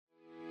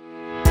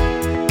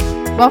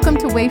Welcome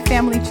to Way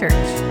Family Church.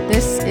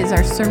 This is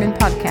our sermon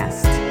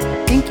podcast.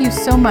 Thank you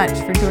so much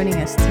for joining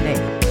us today.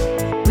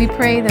 We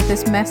pray that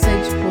this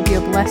message will be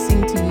a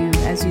blessing to you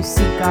as you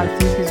seek God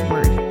through His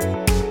Word.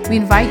 We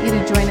invite you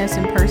to join us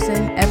in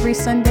person every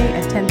Sunday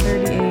at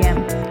 10:30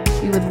 a.m.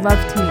 We would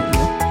love to meet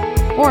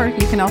you. Or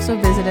you can also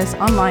visit us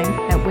online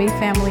at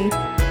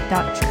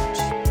wayfamily.church.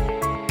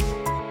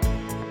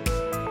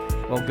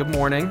 Well, good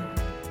morning.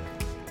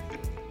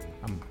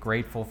 I'm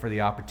grateful for the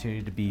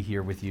opportunity to be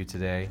here with you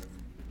today.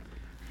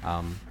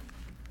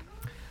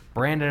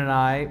 Brandon and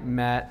I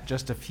met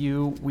just a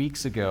few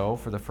weeks ago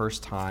for the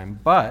first time,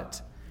 but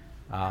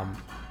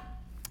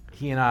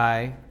he and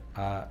I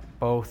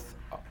both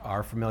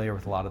are familiar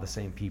with a lot of the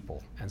same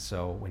people. And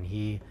so when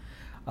he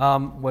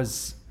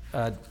was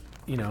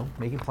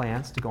making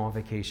plans to go on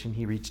vacation,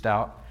 he reached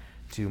out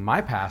to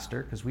my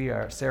pastor, because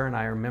Sarah and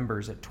I are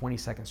members at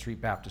 22nd Street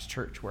Baptist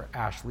Church, where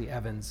Ashley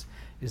Evans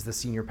is the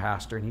senior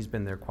pastor, and he's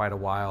been there quite a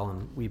while,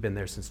 and we've been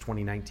there since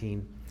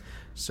 2019.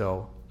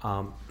 So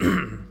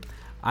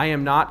I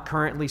am not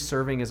currently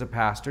serving as a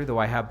pastor, though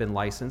I have been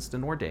licensed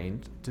and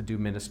ordained to do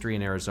ministry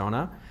in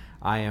Arizona.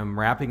 I am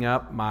wrapping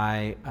up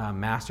my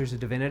Master's of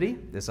Divinity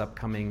this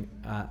upcoming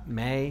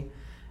May,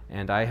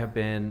 and I have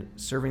been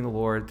serving the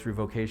Lord through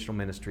vocational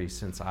ministry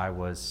since I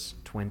was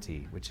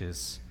 20, which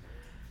is,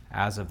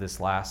 as of this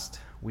last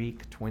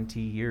week, 20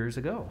 years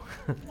ago.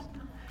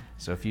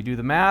 So if you do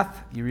the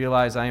math, you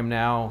realize I am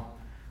now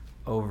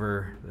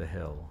over the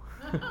hill.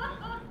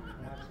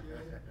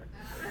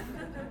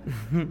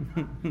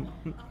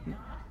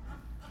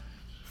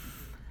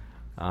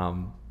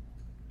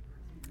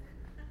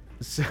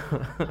 So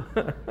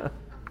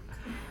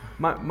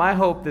my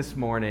hope this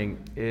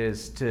morning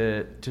is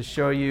to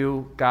show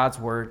you God's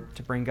Word,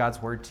 to bring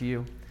God's Word to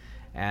you,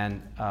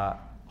 and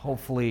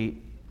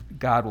hopefully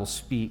God will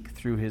speak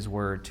through His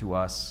Word to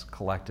us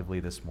collectively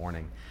this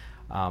morning.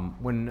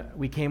 When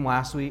we came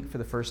last week for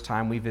the first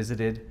time, we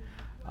visited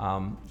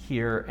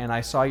here, and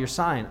I saw your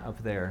sign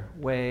up there,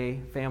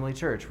 Way Family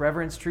Church,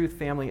 Reverence, Truth,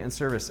 Family, and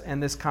Service.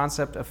 And this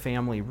concept of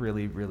family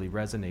really, really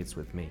resonates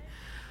with me.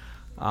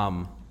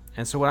 And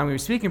so what I'm going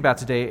to be speaking about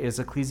today is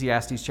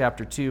Ecclesiastes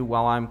chapter 2.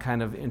 While I'm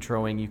kind of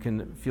introing, you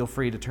can feel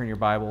free to turn your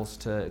Bibles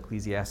to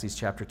Ecclesiastes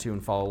chapter 2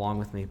 and follow along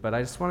with me. But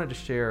I just wanted to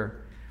share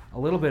a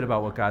little bit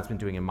about what God's been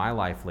doing in my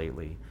life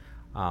lately.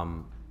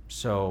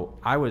 So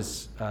I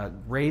was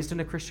raised in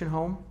a Christian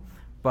home,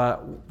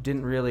 but it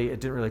didn't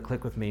really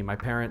click with me. My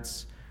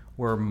parents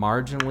were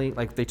marginally,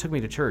 they took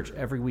me to church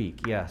every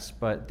week, yes,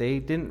 but they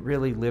didn't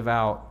really live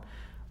out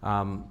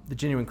the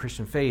genuine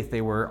Christian faith.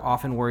 They were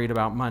often worried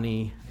about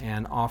money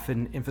and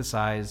often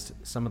emphasized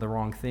some of the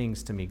wrong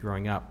things to me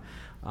growing up.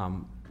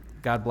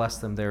 God bless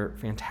them. They're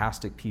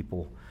fantastic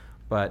people,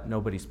 but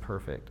nobody's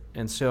perfect.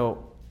 And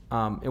so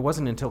it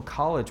wasn't until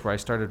college where I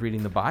started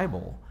reading the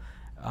Bible,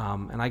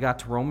 and I got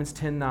to Romans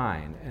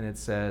 10:9, and it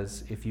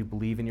says, if you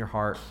believe in your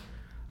heart,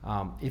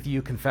 if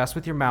you confess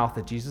with your mouth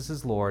that Jesus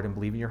is Lord and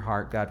believe in your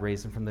heart God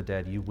raised him from the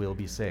dead, you will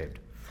be saved.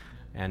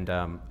 And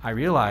I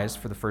realized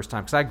for the first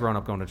time, because I'd grown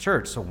up going to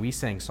church, so we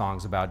sang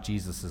songs about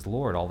Jesus is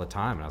Lord all the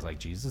time. And I was like,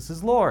 Jesus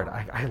is Lord.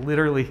 I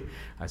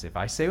said, if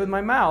I say with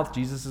my mouth,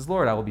 Jesus is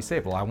Lord, I will be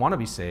saved. Well, I want to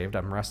be saved.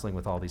 I'm wrestling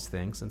with all these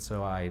things. And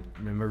so I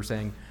remember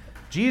saying,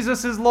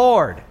 Jesus is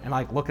Lord. And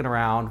looking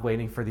around,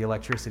 waiting for the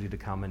electricity to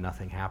come, and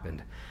nothing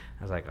happened.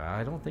 I was like,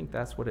 I don't think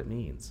that's what it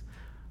means.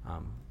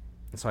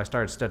 And so I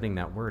started studying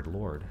that word,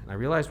 Lord, and I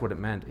realized what it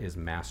meant is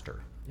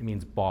master. It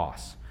means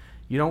boss.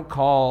 You don't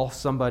call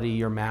somebody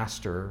your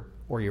master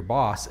or your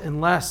boss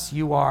unless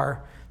you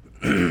are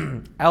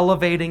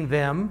elevating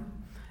them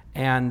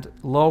and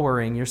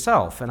lowering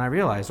yourself. And I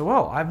realized,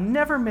 I've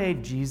never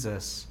made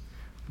Jesus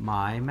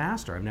my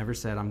master. I've never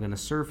said I'm going to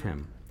serve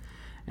him.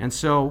 And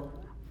so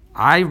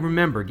I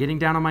remember getting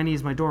down on my knees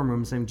in my dorm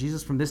room and saying,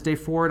 Jesus, from this day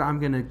forward, I'm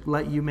going to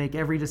let you make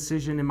every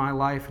decision in my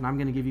life, and I'm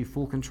going to give you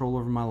full control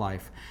over my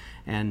life.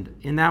 And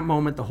in that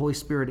moment, the Holy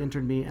Spirit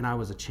entered me, and I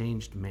was a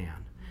changed man.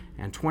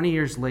 And 20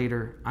 years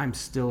later, I'm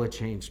still a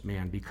changed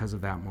man because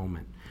of that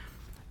moment.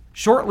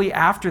 Shortly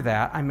after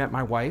that, I met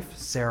my wife,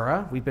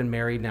 Sarah. We've been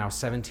married now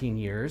 17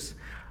 years.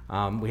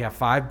 We have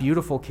 5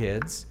 beautiful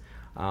kids.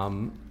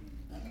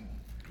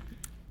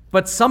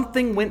 But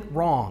something went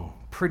wrong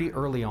pretty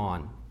early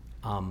on.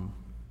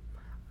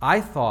 I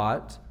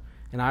thought,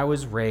 and I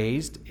was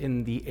raised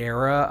in the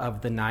era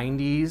of the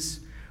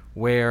 90s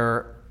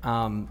where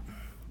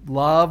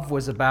love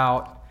was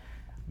about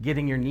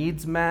getting your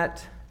needs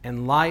met,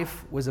 and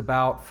life was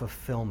about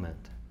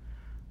fulfillment.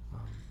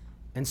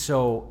 And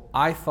so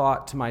I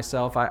thought to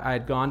myself, I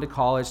had gone to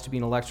college to be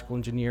an electrical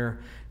engineer.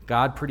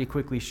 God pretty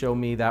quickly showed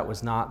me that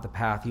was not the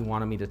path he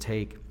wanted me to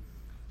take.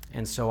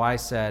 And so I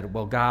said,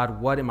 well,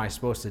 God, what am I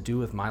supposed to do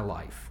with my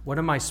life? What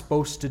am I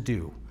supposed to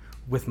do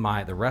with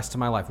the rest of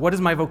my life? What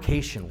is my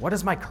vocation? What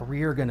is my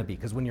career going to be?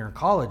 Because when you're in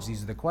college,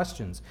 these are the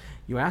questions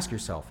you ask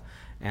yourself.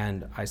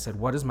 And I said,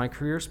 what is my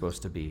career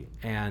supposed to be?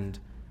 And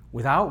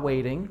without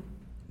waiting,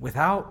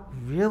 without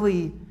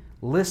really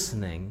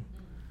listening,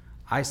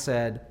 I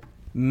said,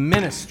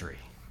 ministry.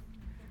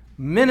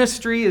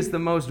 Ministry is the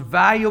most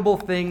valuable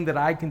thing that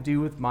I can do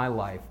with my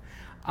life.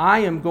 I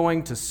am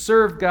going to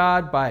serve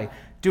God by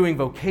doing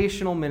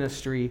vocational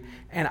ministry,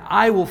 and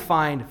I will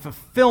find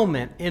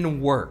fulfillment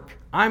in work.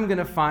 I'm going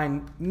to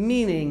find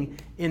meaning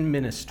in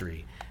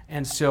ministry.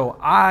 And so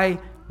I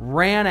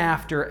ran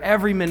after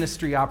every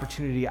ministry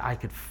opportunity I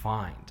could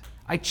find.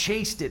 I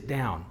chased it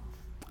down.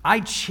 I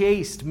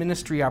chased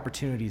ministry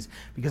opportunities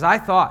because I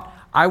thought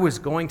I was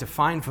going to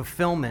find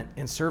fulfillment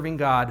in serving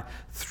God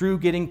through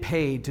getting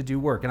paid to do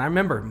work. And I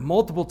remember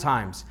multiple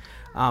times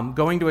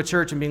going to a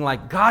church and being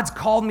like, God's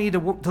called me to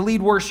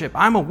lead worship.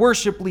 I'm a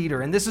worship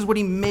leader, and this is what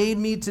he made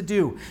me to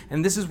do,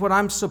 and this is what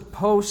I'm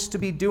supposed to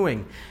be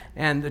doing.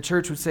 And the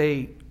church would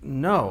say,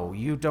 no,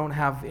 you don't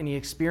have any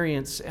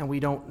experience, and we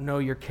don't know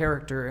your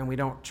character, and we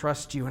don't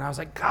trust you. And I was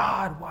like,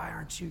 God, why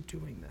aren't you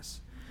doing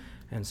this?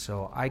 And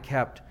so I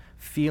kept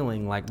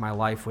feeling like my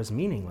life was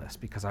meaningless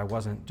because I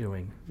wasn't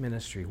doing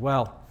ministry.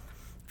 Well,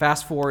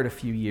 fast forward a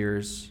few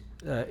years.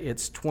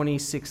 It's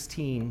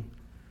 2016,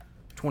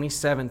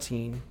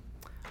 2017.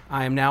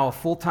 I am now a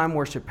full-time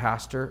worship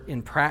pastor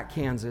in Pratt,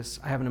 Kansas.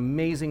 I have an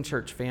amazing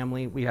church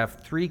family. We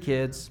have 3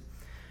 kids,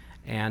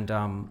 and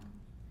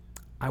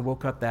I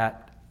woke up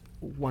that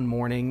one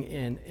morning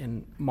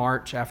in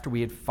March after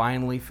we had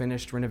finally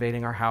finished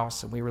renovating our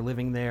house, and we were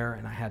living there.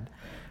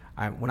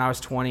 And when I was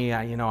 20,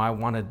 I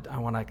wanted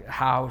a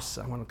house,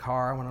 I wanted a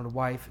car, I wanted a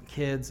wife and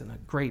kids, and a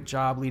great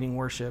job leading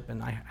worship,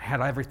 and I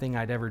had everything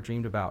I'd ever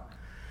dreamed about.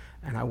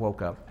 And I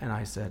woke up and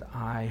I said,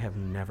 I have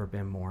never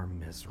been more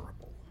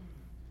miserable.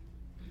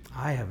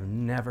 I have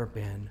never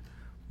been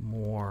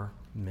more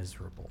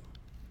miserable.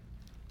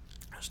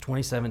 It was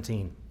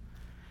 2017.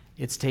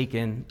 It's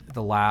taken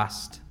the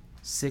last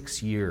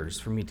 6 years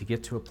for me to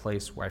get to a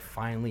place where I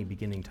finally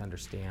beginning to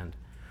understand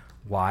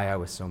why I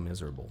was so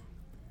miserable.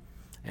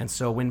 And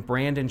so when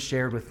Brandon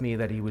shared with me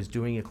that he was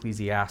doing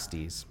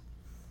Ecclesiastes,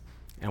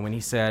 and when he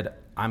said,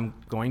 I'm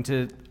going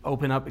to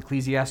open up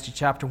Ecclesiastes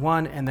chapter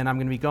 1, and then I'm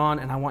going to be gone,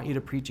 and I want you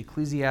to preach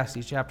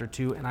Ecclesiastes chapter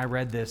 2, and I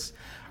read this,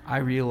 I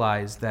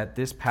realized that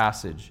this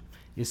passage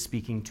is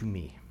speaking to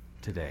me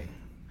today.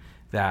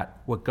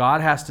 That what God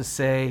has to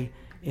say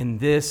in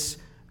this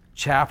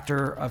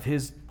chapter of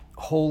his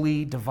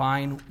holy,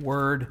 divine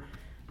word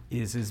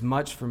is as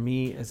much for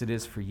me as it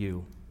is for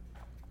you.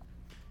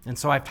 And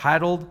so I've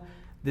titled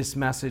this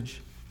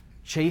message,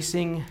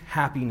 Chasing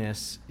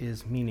Happiness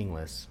is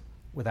Meaningless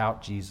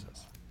Without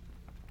Jesus.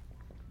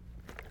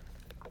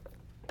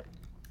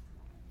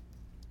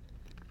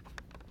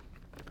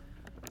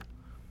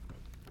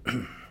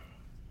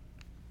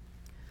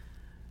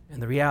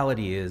 And the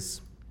reality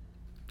is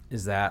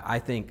that I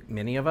think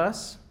many of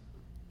us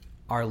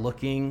are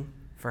looking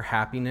for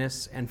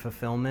happiness and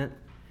fulfillment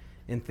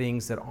in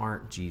things that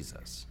aren't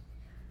Jesus.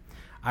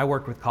 I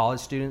work with college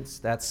students.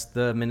 That's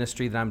the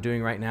ministry that I'm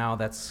doing right now.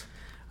 That's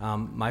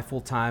my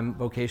full-time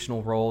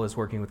vocational role is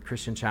working with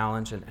Christian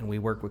Challenge, and we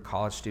work with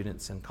college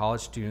students. And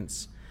college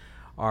students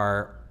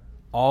are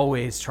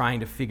always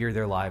trying to figure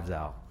their lives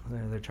out.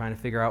 They're trying to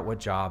figure out what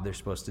job they're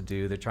supposed to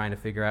do. They're trying to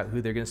figure out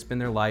who they're going to spend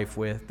their life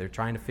with. They're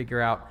trying to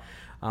figure out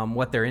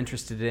what they're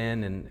interested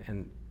in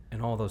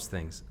and all those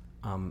things.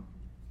 And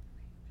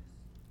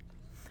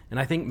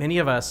I think many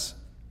of us,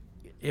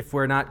 if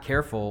we're not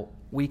careful,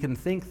 we can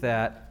think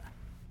that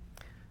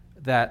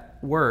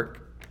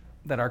work,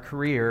 that our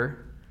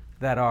career,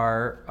 that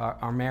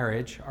our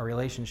marriage, our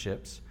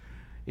relationships,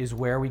 is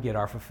where we get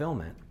our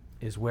fulfillment,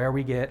 is where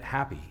we get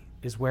happy,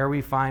 is where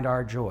we find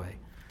our joy,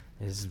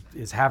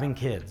 is having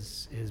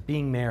kids, is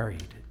being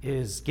married,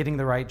 is getting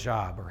the right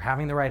job, or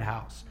having the right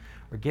house,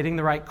 or getting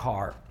the right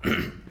car,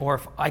 or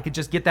if I could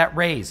just get that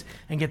raise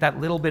and get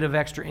that little bit of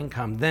extra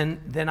income,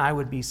 then I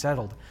would be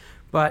settled.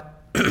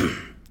 But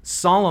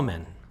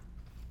Solomon,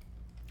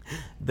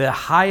 the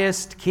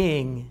highest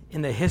king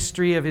in the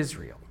history of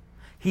Israel,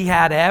 he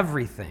had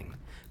everything.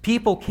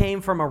 People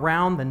came from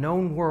around the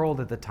known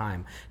world at the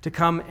time to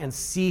come and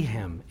see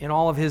him in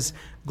all of his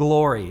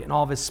glory, in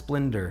all of his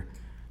splendor.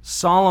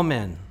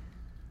 Solomon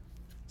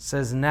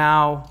says,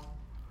 now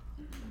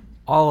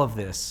all of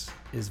this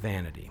is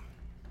vanity.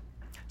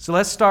 So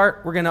let's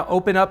start. We're going to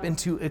open up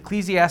into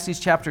Ecclesiastes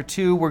chapter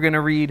 2. We're going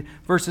to read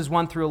verses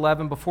 1 through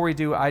 11. Before we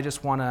do, I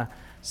just want to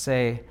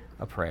say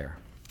a prayer.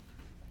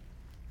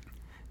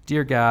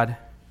 Dear God,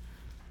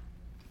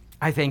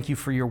 I thank you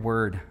for your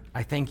word.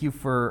 I thank you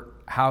for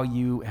how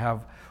you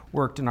have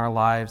worked in our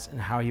lives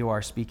and how you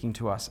are speaking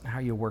to us and how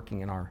you're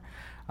working in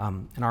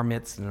our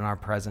midst and in our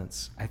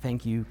presence. I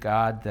thank you,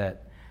 God,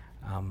 that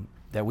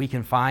we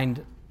can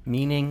find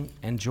meaning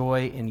and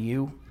joy in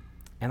you.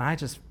 And I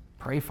just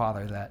pray,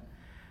 Father, that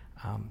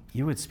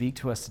you would speak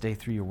to us today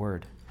through your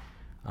word.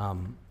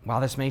 While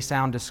this may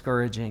sound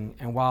discouraging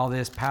and while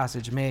this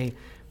passage may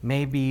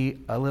be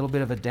a little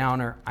bit of a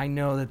downer, I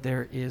know that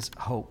there is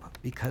hope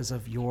because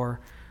of your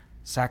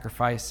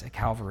sacrifice at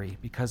Calvary.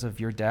 Because of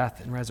your death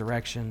and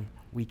resurrection,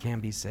 we can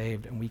be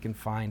saved and we can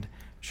find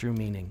true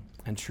meaning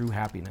and true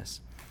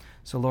happiness.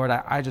 So Lord,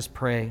 I just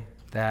pray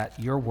that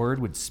your word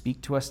would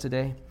speak to us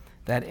today,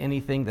 that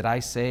anything that I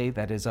say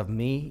that is of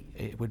me,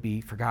 it would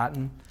be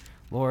forgotten.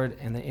 Lord,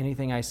 and that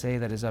anything I say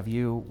that is of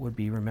you would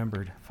be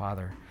remembered,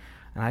 Father.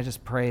 And I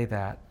just pray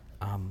that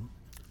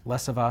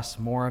less of us,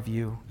 more of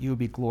you, you would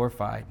be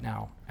glorified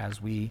now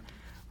as we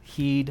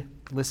heed,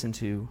 listen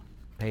to,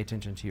 pay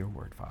attention to your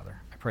word,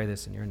 Father. I pray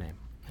this in your name.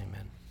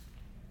 Amen.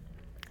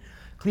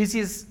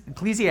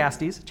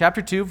 Ecclesiastes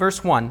chapter 2,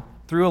 verse 1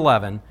 through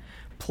 11.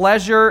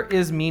 Pleasure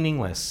is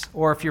meaningless.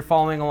 Or if you're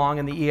following along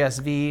in the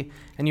ESV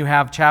and you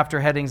have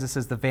chapter headings, this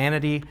is the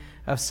vanity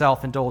of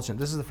self-indulgence.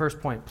 This is the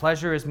first point.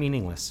 Pleasure is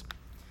meaningless.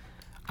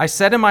 I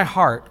said in my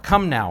heart,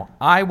 come now,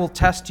 I will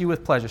test you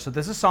with pleasure. So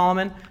this is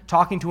Solomon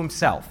talking to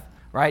himself,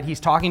 right? He's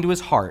talking to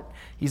his heart.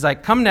 He's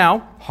like, come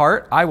now,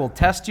 heart, I will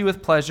test you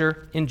with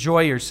pleasure.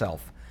 Enjoy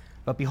yourself.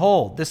 But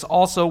behold, this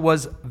also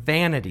was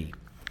vanity.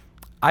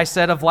 I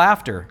said of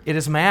laughter, it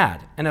is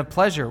mad, and of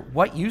pleasure,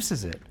 what use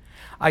is it?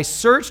 I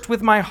searched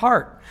with my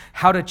heart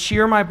how to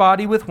cheer my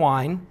body with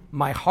wine,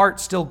 my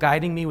heart still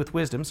guiding me with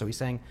wisdom. So he's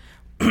saying,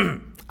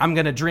 I'm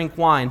going to drink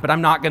wine, but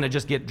I'm not going to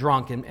just get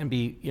drunk and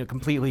be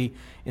completely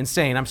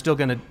insane. I'm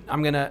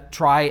going to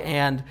try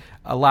and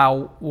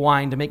allow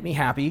wine to make me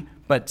happy,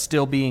 but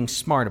still being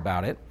smart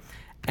about it.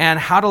 And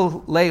how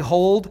to lay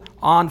hold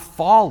on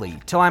folly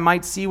till I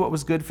might see what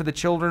was good for the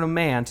children of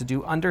man to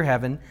do under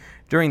heaven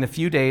during the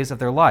few days of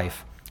their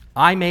life.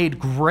 I made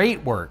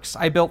great works.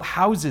 I built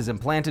houses and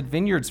planted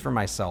vineyards for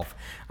myself.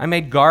 I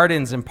made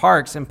gardens and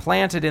parks and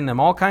planted in them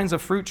all kinds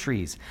of fruit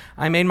trees.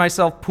 I made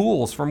myself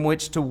pools from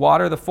which to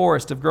water the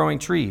forest of growing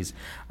trees.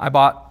 I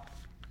bought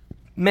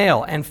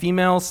male and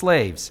female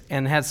slaves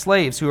and had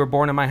slaves who were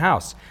born in my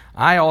house.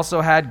 I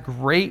also had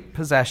great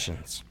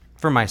possessions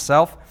for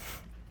myself,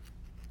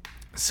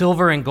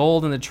 silver and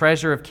gold and the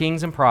treasure of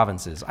kings and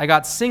provinces. I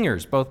got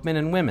singers, both men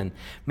and women,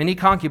 many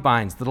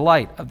concubines, the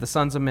delight of the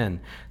sons of men.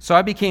 So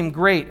I became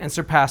great and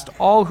surpassed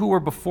all who were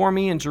before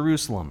me in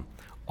Jerusalem.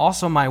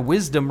 Also my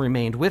wisdom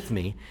remained with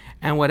me,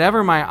 and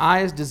whatever my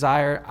eyes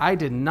desired, I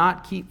did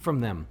not keep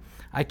from them.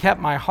 I kept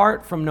my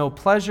heart from no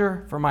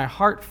pleasure, for my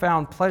heart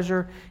found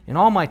pleasure in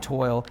all my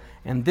toil,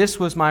 and this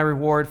was my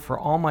reward for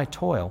all my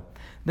toil.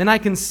 Then I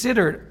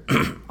considered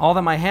all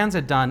that my hands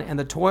had done and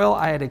the toil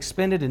I had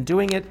expended in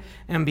doing it,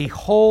 and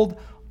behold,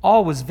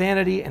 all was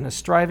vanity and a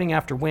striving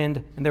after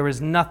wind, and there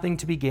was nothing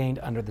to be gained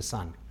under the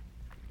sun.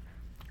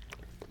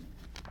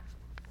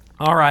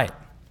 All right,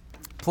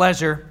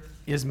 pleasure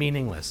is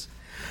meaningless.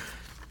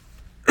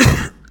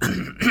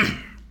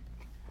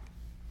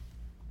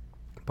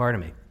 Pardon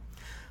me.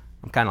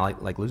 I'm kind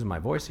of like losing my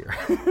voice here.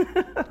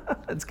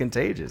 It's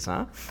contagious,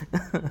 huh?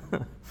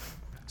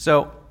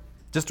 So,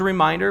 just a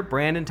reminder,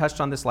 Brandon touched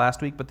on this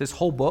last week, but this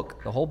whole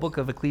book, the whole book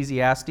of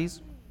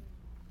Ecclesiastes,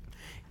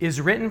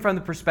 is written from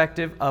the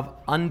perspective of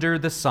under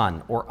the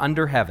sun or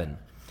under heaven.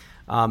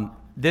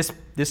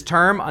 This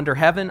term, under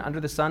heaven, under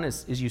the sun,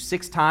 is used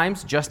 6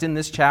 times just in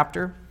this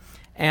chapter.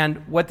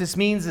 And what this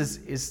means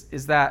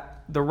is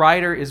that the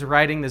writer is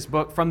writing this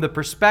book from the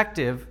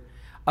perspective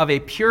of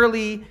a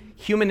purely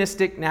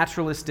humanistic,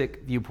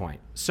 naturalistic viewpoint.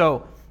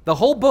 So the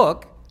whole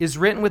book is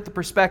written with the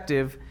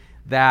perspective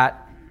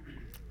that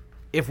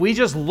if we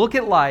just look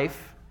at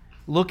life,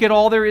 look at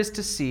all there is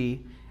to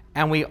see,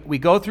 and we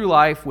go through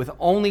life with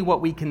only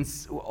what we can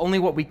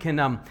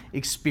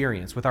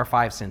experience with our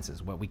 5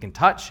 senses, what we can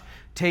touch,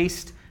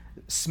 taste,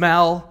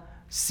 smell,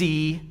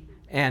 see,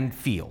 and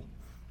feel.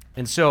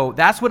 And so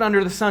that's what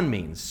under the sun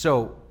means.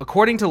 So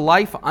according to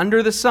life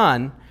under the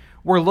sun,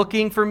 we're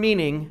looking for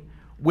meaning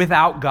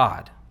without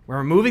God. We're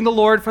removing the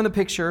Lord from the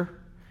picture.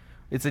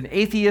 It's an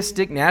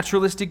atheistic,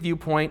 naturalistic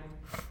viewpoint.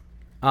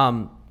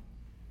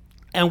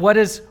 And what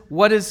does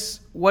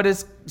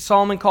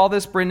Solomon call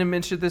this? Brandon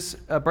mentioned this.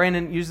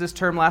 Brandon used this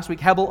term last week,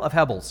 Hebel of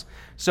Hebels.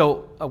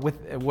 So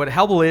what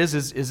Hebel is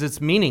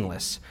it's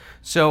meaningless.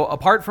 So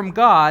apart from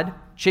God,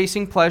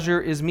 chasing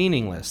pleasure is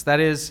meaningless. That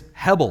is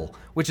Hebel,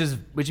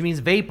 which means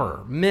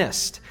vapor,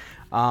 mist,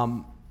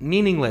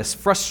 meaningless,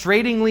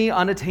 frustratingly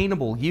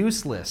unattainable,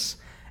 useless.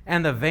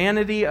 And the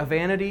vanity of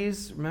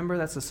vanities, remember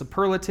that's a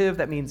superlative.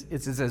 That means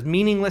it's as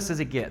meaningless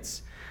as it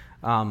gets.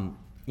 We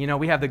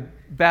have the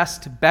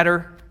best,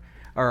 better,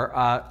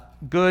 or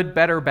good,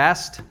 better,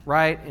 best,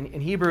 right? In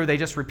Hebrew, they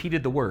just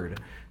repeated the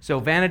word. So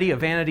vanity of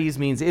vanities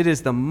means it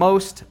is the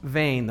most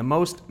vain, the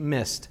most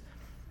mist.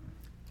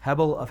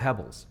 Hebel of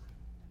Hebels.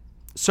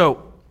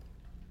 So,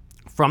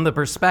 from the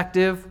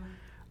perspective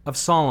of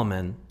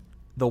Solomon,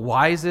 the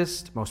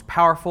wisest, most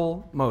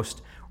powerful,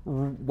 most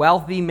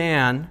wealthy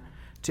man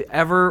to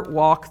ever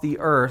walk the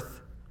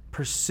earth,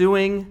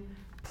 pursuing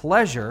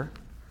pleasure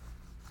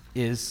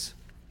is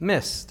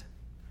mist.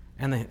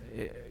 And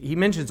he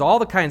mentions all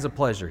the kinds of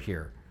pleasure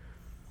here.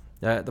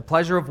 The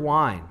pleasure of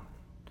wine,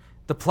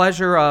 the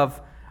pleasure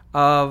of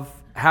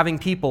having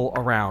people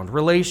around,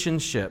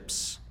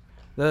 relationships,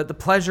 the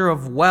pleasure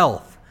of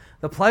wealth,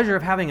 the pleasure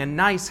of having a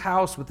nice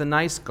house with a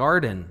nice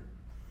garden.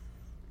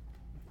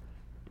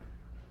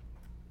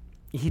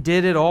 He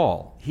did it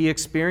all. He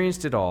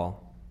experienced it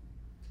all.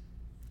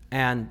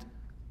 And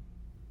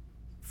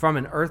from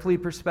an earthly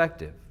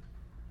perspective,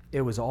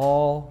 it was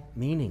all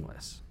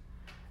meaningless.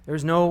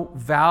 There's no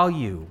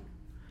value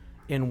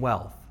in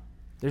wealth.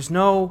 There's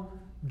no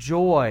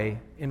joy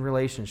in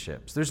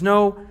relationships. There's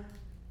no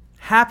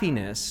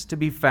happiness to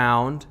be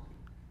found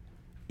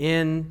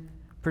in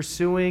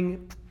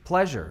pursuing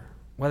pleasure,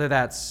 whether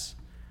that's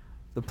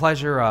the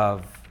pleasure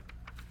of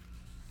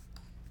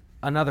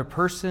another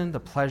person, the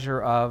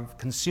pleasure of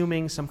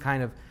consuming some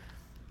kind of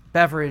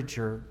beverage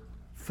or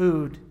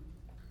food.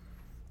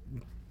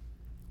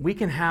 We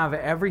can have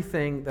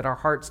everything that our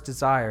hearts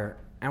desire,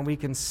 and we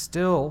can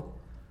still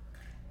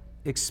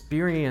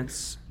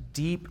experience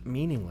deep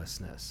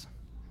meaninglessness.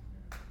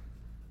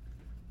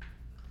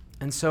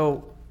 And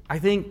so I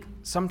think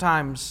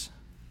sometimes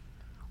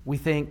we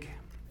think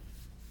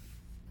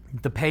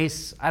the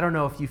pace, I don't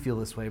know if you feel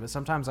this way, but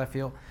sometimes I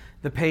feel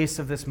the pace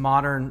of this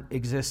modern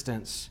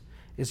existence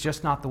is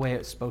just not the way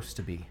it's supposed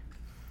to be.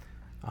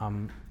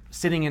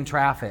 Sitting in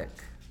traffic,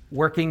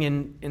 working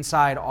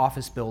inside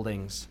office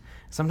buildings.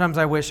 Sometimes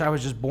I wish I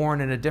was just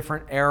born in a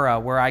different era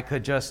where I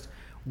could just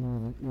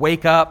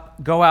wake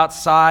up, go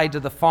outside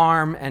to the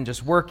farm and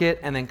just work it,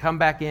 and then come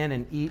back in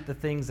and eat the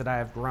things that I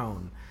have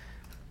grown.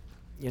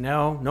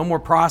 No more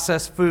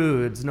processed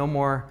foods, no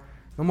more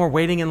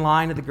waiting in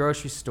line at the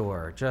grocery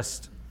store.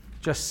 Just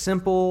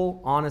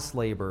simple, honest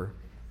labor.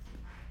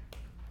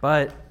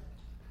 But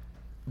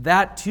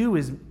that too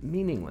is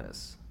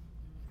meaningless.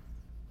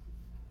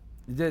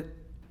 The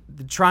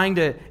trying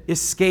to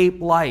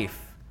escape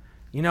life.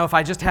 If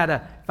I just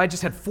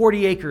had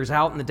 40 acres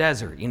out in the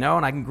desert, and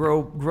I can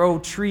grow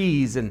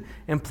trees and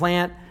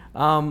plant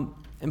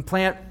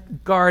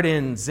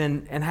gardens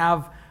and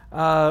have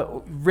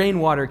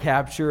rainwater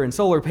capture and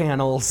solar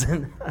panels,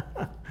 and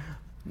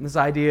this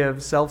idea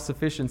of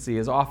self-sufficiency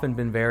has often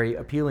been very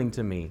appealing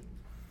to me.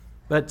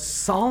 But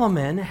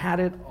Solomon had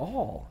it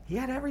all. He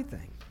had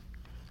everything.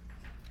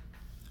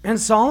 And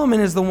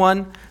Solomon is the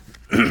one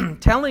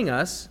telling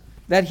us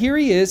that here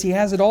he is, he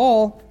has it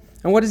all.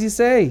 And what does he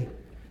say?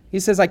 He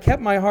says, I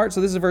kept my heart,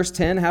 so this is verse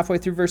 10, halfway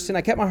through verse 10,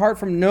 I kept my heart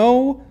from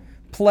no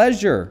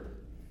pleasure.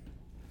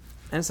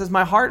 And it says,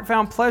 my heart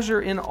found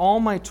pleasure in all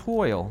my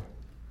toil,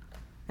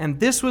 and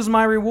this was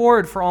my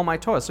reward for all my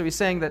toil. So he's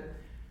saying that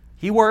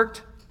he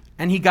worked,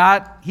 and he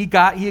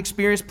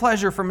experienced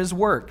pleasure from his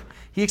work.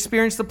 He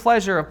experienced the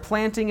pleasure of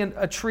planting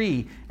a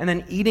tree and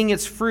then eating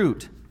its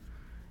fruit.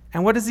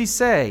 And what does he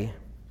say?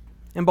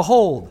 And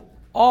behold,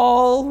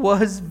 all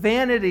was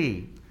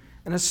vanity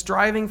and a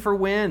striving for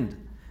wind.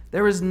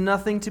 There is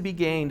nothing to be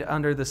gained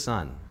under the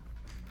sun.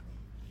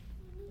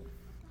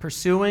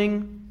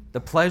 Pursuing the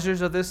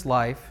pleasures of this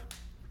life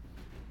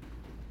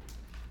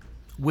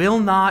will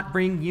not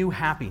bring you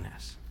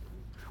happiness,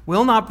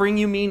 will not bring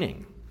you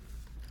meaning.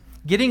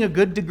 Getting a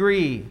good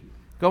degree,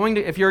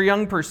 if you're a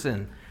young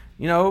person,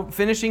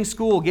 finishing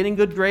school, getting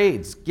good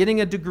grades,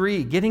 getting a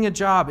degree, getting a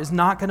job is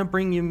not going to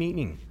bring you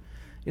meaning.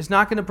 It's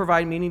not going to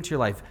provide meaning to your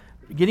life.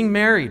 Getting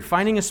married,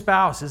 finding a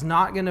spouse is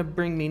not going to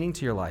bring meaning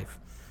to your life.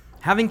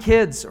 Having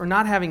kids or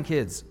not having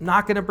kids,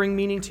 not going to bring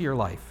meaning to your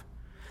life.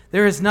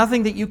 There is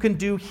nothing that you can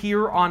do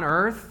here on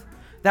earth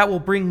that will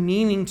bring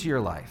meaning to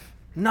your life.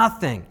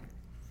 Nothing.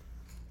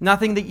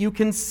 Nothing that you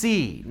can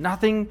see.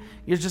 Nothing,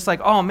 you're just like,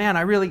 oh man,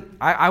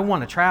 I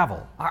want to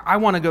travel. I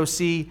want to go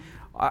see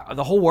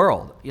the whole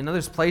world.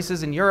 There's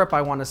places in Europe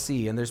I want to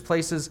see, and there's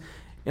places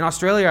in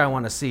Australia I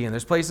want to see, and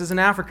there's places in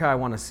Africa I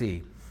want to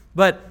see.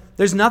 But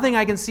there's nothing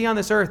I can see on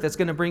this earth that's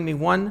going to bring me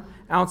 1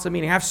 ounce of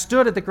meaning. I've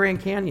stood at the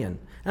Grand Canyon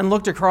and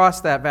looked across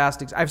that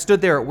vast. I've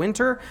stood there at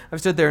winter. I've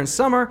stood there in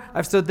summer.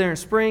 I've stood there in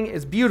spring.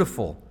 It's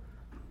beautiful.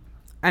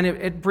 And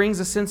it brings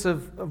a sense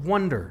of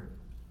wonder.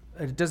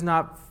 It does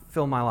not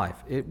fill my life.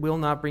 It will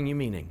not bring you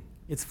meaning.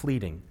 It's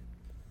fleeting.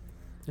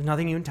 There's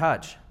nothing you can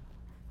touch.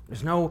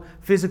 There's no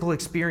physical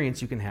experience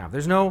you can have.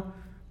 There's nothing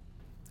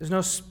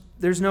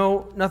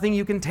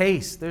you can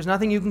taste. There's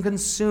nothing you can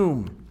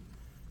consume.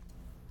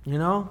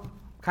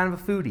 Kind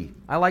of a foodie.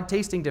 I like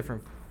tasting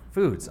different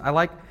foods. I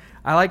like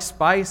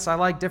spice. I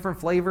like different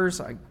flavors.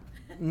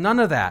 None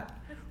of that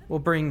will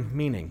bring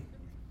meaning.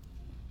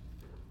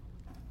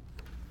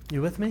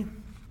 You with me?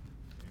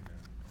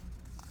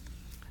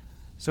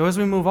 So as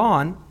we move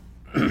on,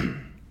 so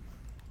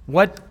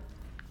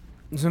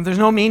if there's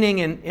no meaning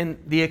in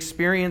the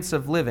experience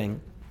of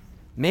living,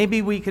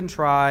 maybe we can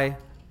try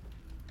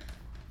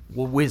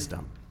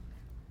wisdom.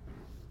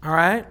 All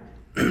right?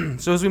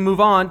 So as we move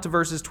on to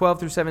verses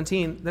 12 through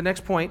 17, the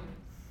next point,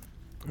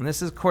 and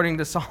this is according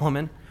to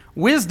Solomon,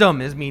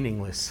 wisdom is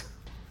meaningless.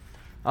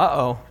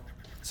 So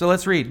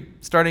let's read,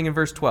 starting in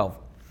verse 12.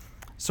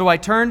 So I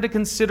turned to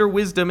consider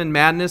wisdom and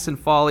madness and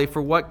folly,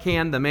 for what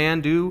can the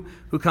man do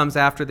who comes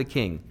after the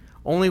king?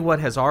 Only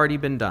what has already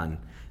been done.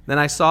 Then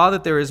I saw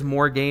that there is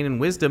more gain in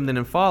wisdom than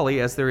in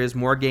folly, as there is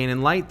more gain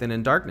in light than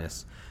in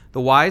darkness.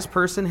 The wise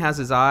person has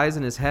his eyes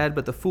in his head,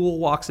 but the fool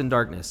walks in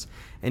darkness.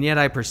 And yet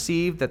I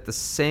perceived that the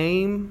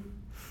same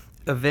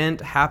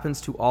event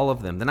happens to all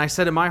of them. Then I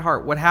said in my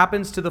heart, what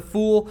happens to the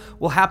fool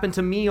will happen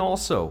to me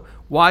also.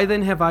 Why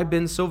then have I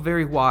been so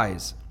very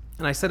wise?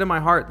 And I said in my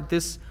heart that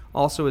this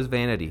also is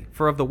vanity.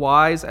 For of the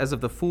wise as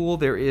of the fool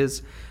there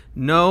is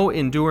no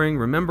enduring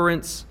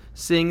remembrance,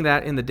 seeing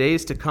that in the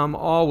days to come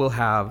all will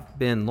have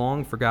been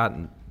long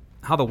forgotten.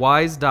 how the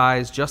wise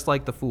dies just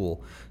like the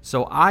fool.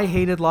 So I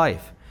hated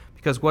life,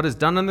 because what is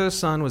done under the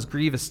sun was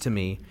grievous to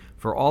me,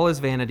 for all is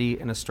vanity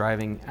and a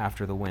striving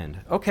after the wind.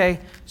 Okay,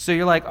 so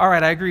you're like, all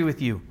right, I agree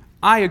with you.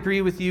 I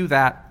agree with you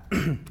that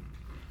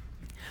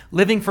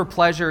living for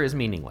pleasure is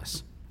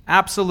meaningless.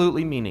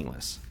 Absolutely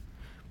meaningless.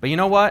 But you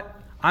know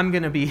what? I'm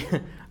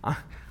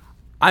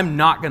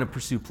not going to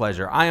pursue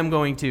pleasure. I am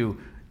going to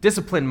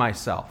discipline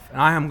myself,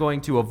 and I am going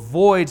to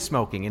avoid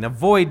smoking and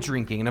avoid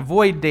drinking and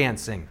avoid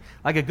dancing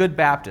like a good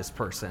Baptist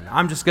person.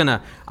 I'm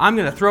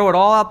gonna throw it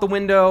all out the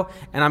window,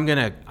 and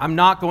I'm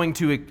not going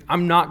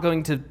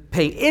to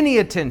pay any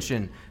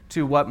attention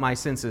to what my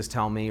senses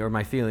tell me or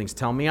my feelings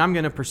tell me. I'm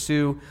going to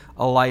pursue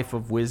a life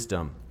of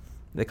wisdom.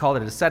 They call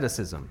it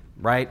asceticism,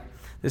 right?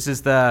 This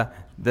is the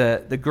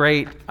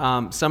great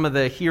some of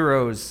the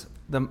heroes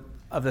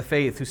of the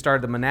faith who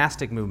started the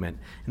monastic movement,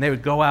 and they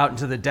would go out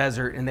into the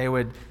desert, and they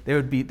would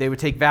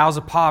take vows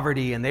of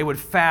poverty, and they would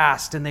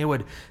fast, and they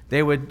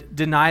would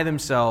deny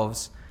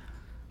themselves.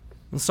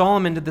 And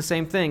Solomon did the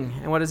same thing.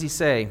 And what does he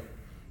say?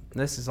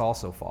 This is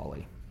also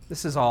folly.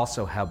 This is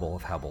also Hebel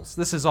of Hebels.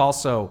 This is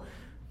also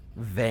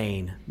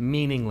vain,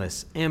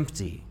 meaningless,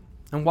 empty.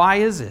 And why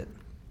is it?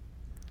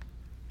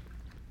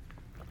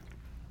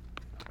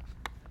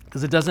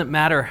 Because it doesn't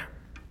matter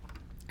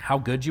how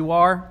good you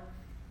are.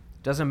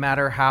 It doesn't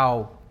matter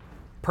how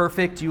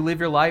perfect you live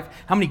your life,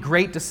 how many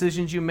great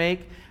decisions you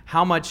make,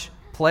 how much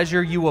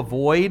pleasure you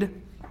avoid.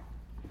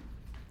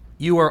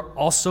 You are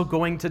also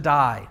going to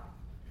die.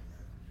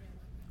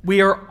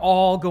 We are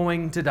all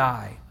going to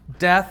die.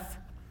 Death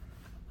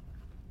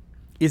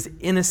is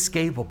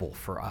inescapable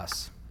for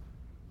us.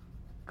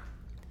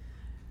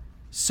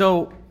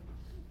 So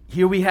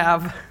here we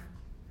have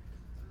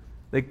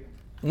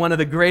one of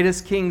the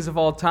greatest kings of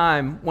all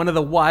time, one of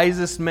the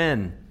wisest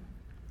men.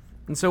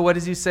 And so what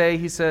does he say?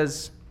 He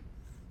says,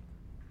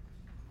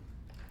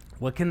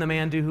 what can the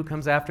man do who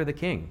comes after the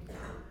king?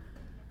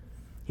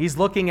 He's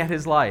looking at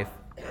his life.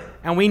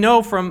 And we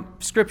know from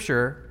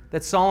Scripture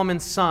that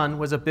Solomon's son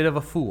was a bit of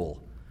a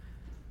fool.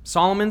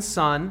 Solomon's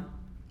son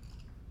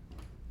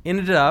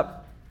ended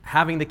up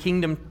having the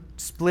kingdom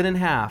split in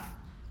half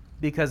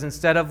because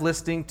instead of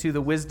listening to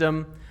the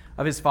wisdom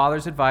of his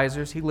father's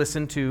advisors, he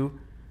listened to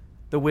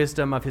the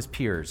wisdom of his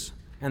peers.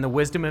 And the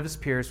wisdom of his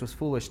peers was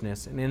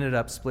foolishness and ended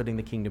up splitting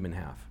the kingdom in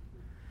half.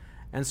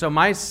 And so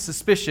my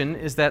suspicion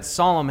is that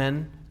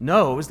Solomon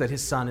knows that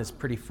his son is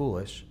pretty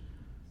foolish.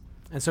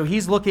 And so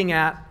he's looking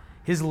at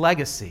his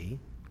legacy,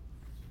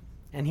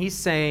 and he's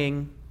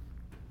saying,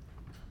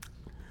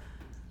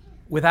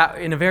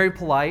 in a very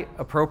polite,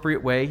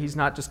 appropriate way, he's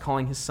not just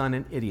calling his son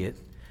an idiot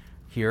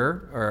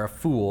here, or a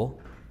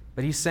fool,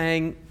 but he's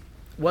saying,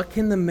 what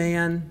can the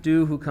man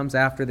do who comes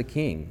after the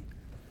king?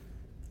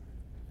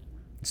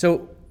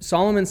 So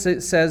Solomon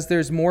says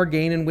there's more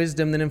gain in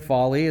wisdom than in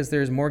folly, as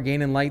there's more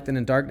gain in light than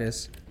in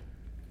darkness.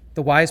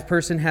 The wise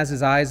person has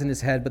his eyes in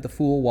his head, but the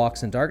fool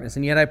walks in darkness.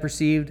 And yet I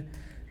perceived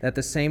that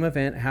the same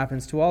event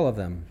happens to all of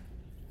them.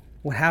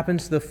 What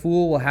happens to the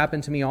fool will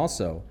happen to me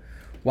also.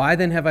 Why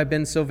then have I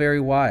been so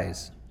very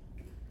wise?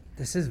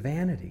 This is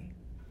vanity.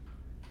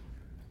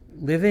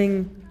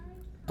 Living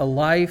a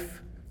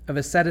life of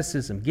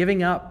asceticism,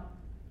 giving up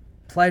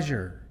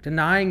pleasure,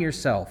 denying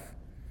yourself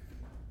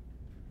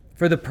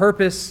for the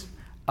purpose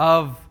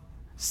of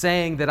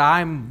saying that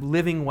I'm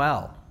living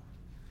well.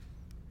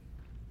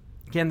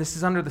 Again, this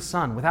is under the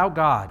sun, without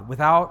God,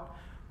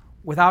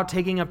 without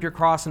taking up your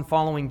cross and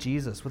following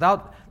Jesus.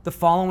 Without the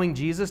following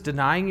Jesus,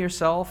 denying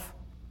yourself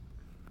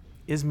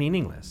is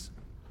meaningless.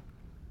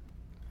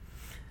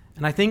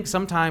 And I think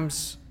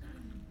sometimes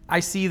I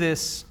see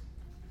this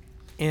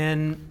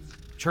in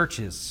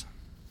churches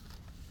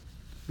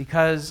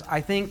because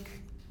I think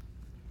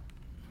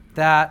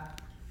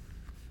that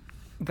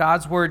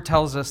God's word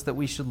tells us that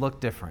we should look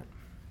different.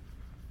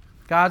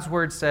 God's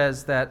word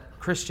says that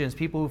Christians,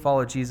 people who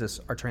follow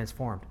Jesus, are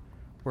transformed.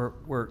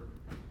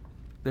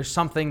 There's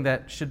something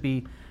that should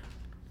be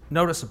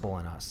noticeable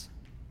in us,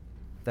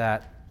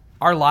 that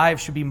our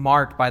lives should be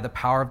marked by the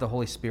power of the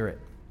Holy Spirit.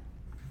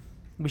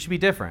 We should be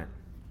different.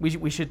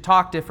 We should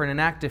talk different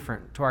and act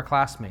different to our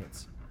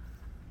classmates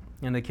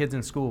and the kids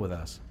in school with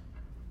us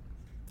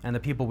and the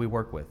people we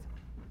work with.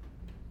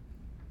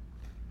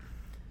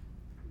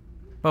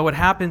 But what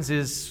happens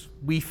is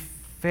we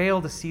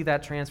fail to see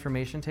that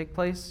transformation take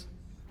place.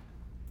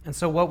 And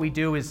so what we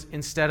do is,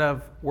 instead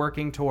of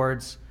working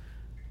towards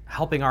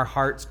helping our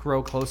hearts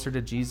grow closer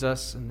to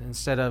Jesus, and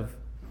instead of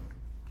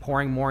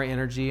pouring more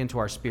energy into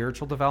our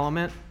spiritual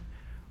development,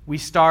 we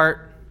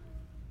start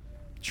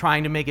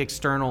trying to make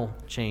external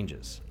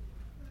changes.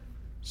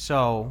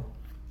 So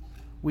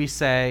we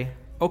say,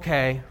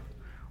 okay,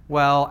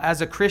 well,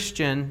 as a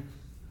Christian,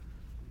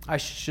 I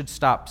should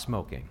stop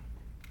smoking.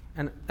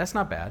 And that's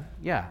not bad.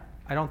 Yeah,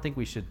 I don't think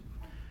we should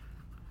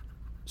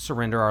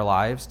surrender our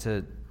lives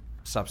to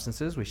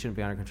substances. We shouldn't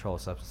be under control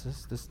of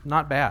substances. This is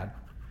not bad.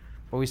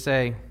 But we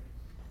say,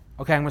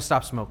 okay, I'm going to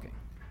stop smoking.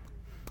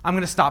 I'm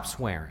going to stop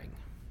swearing.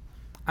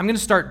 I'm going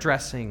to start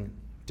dressing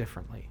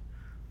differently.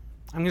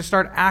 I'm going to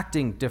start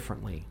acting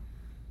differently.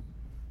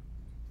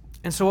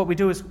 And so what we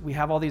do is we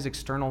have all these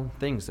external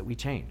things that we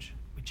change.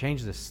 We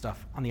change this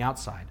stuff on the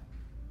outside.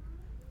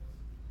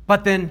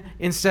 But then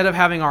instead of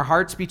having our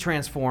hearts be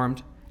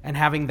transformed and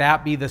having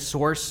that be the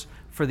source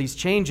for these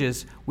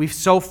changes, we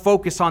so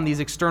focus on these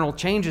external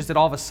changes that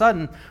all of a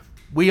sudden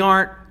we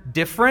aren't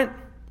different,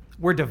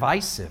 we're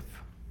divisive.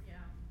 Yeah.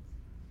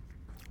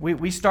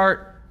 We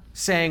start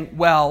saying,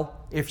 well,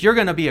 if you're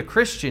going to be a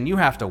Christian, you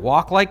have to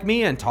walk like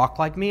me and talk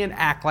like me and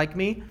act like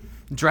me,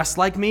 dress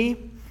like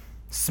me,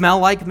 smell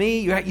like me.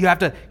 You have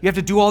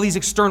to do all these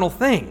external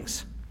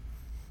things.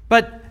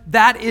 But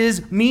that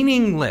is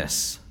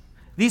meaningless.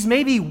 These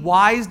may be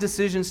wise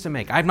decisions to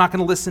make. I'm not going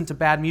to listen to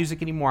bad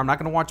music anymore. I'm not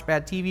going to watch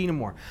bad TV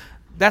anymore.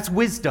 That's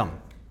wisdom,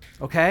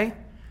 okay?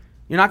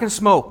 You're not going to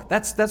smoke.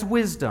 That's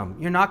wisdom.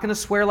 You're not going to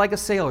swear like a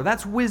sailor.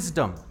 That's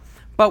wisdom.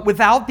 But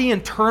without the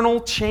internal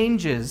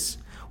changes,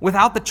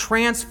 without the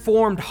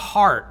transformed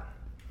heart,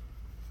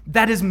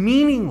 that is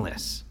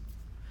meaningless.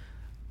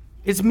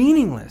 It's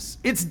meaningless.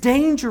 It's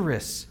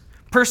dangerous.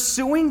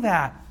 Pursuing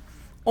that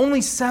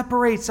only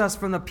separates us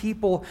from the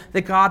people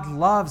that God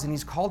loves and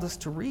He's called us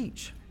to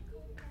reach.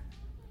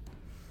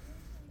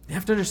 You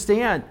have to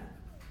understand,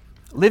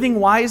 living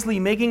wisely,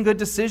 making good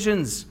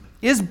decisions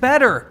is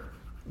better,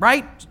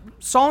 right?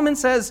 Solomon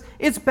says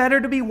it's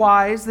better to be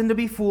wise than to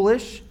be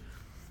foolish.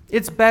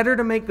 It's better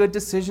to make good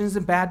decisions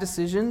than bad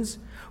decisions,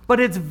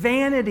 but it's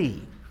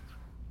vanity.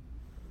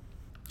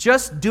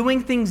 Just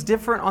doing things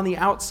different on the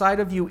outside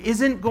of you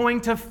isn't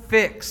going to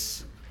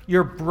fix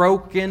your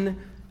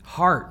broken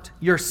heart,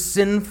 your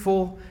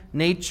sinful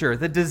nature,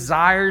 the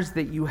desires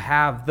that you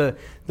have, the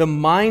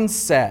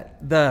mindset,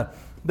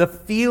 the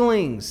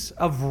feelings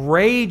of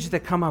rage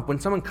that come up when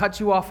someone cuts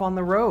you off on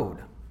the road.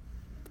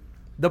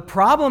 The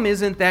problem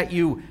isn't that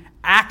you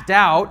act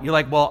out. You're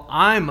like, well,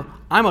 I'm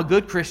a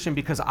good Christian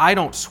because I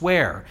don't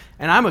swear,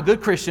 and I'm a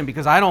good Christian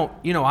because I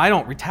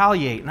don't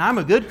retaliate, and I'm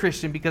a good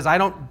Christian because I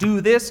don't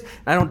do this,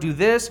 and I don't do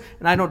this,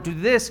 and I don't do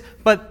this.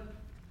 But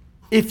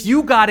if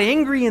you got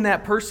angry in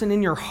that person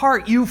in your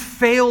heart, you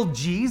failed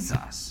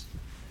Jesus.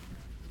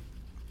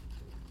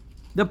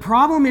 The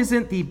problem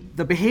isn't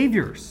the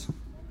behaviors.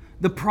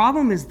 The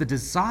problem is the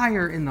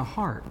desire in the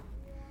heart.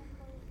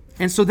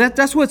 And so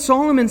that's what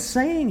Solomon's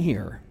saying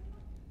here.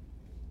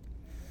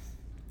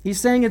 He's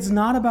saying it's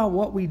not about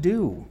what we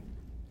do.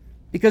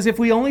 Because if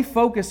we only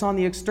focus on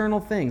the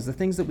external things, the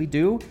things that we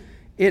do,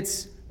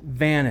 it's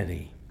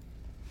vanity.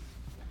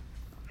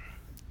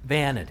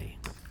 Vanity.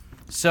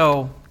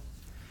 So,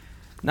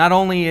 not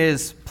only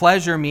is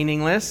pleasure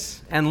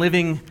meaningless and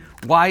living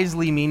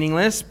wisely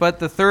meaningless, but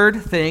the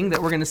third thing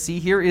that we're going to see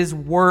here is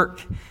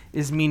work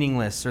is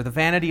meaningless, or the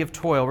vanity of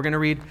toil. We're going to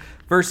read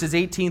verses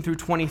 18 through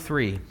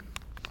 23.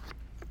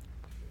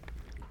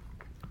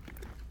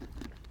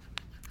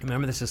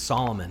 Remember, this is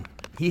Solomon.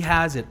 He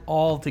has it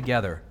all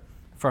together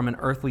from an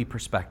earthly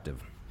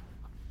perspective.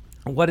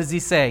 What does he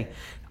say?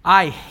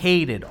 I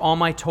hated all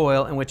my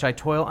toil in which I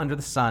toil under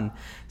the sun,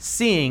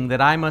 seeing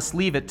that I must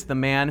leave it to the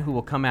man who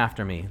will come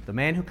after me. The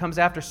man who comes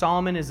after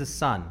Solomon is his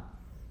son,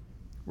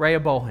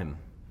 Rehoboam.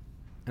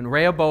 And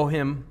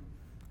Rehoboam,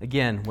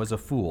 again, was a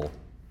fool.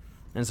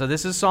 And so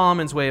this is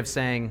Solomon's way of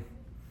saying,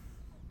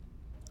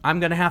 I'm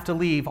going to have to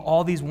leave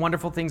all these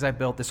wonderful things I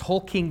built, this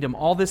whole kingdom,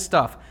 all this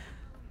stuff,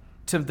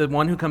 to the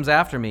one who comes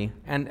after me.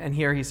 And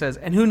here he says,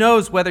 and who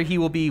knows whether he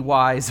will be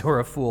wise or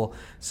a fool.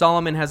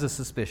 Solomon has a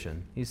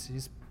suspicion.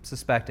 He's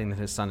suspecting that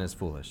his son is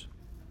foolish.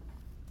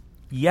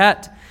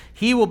 Yet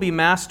he will be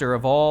master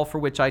of all for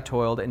which I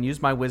toiled and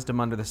used my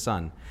wisdom under the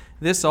sun.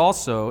 This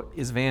also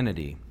is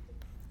vanity.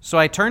 So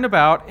I turned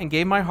about and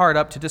gave my heart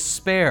up to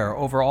despair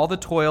over all the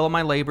toil of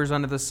my labors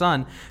under the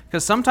sun,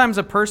 because sometimes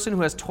a person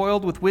who has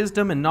toiled with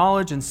wisdom and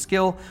knowledge and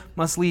skill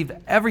must leave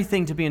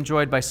everything to be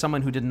enjoyed by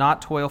someone who did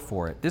not toil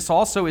for it. This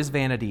also is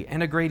vanity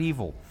and a great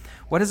evil.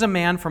 What is a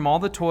man from all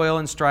the toil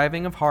and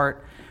striving of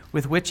heart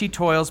with which he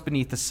toils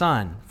beneath the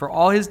sun? For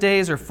all his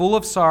days are full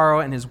of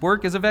sorrow, and his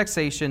work is a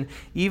vexation.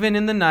 Even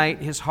in the night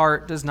his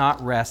heart does not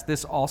rest.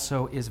 This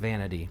also is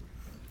vanity.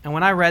 And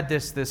when I read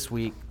this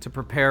week to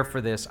prepare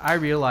for this, I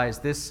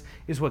realized this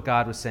is what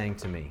God was saying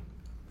to me.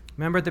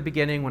 Remember at the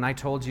beginning when I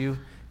told you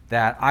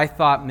that I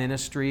thought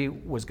ministry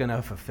was going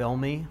to fulfill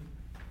me?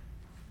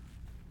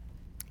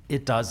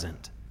 It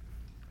doesn't.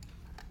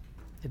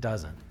 It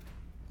doesn't.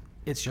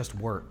 It's just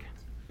work.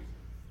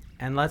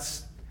 And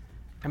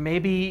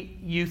maybe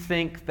you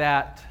think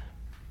that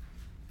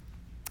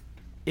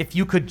if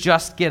you could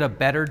just get a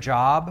better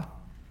job,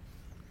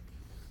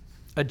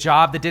 a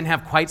job that didn't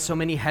have quite so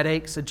many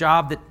headaches, a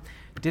job that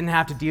didn't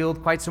have to deal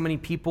with quite so many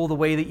people the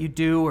way that you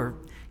do, or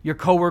your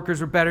coworkers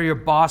were better, your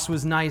boss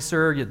was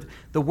nicer,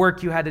 the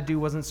work you had to do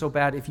wasn't so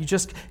bad. If you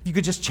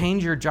could just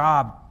change your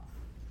job,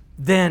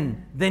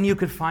 then you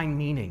could find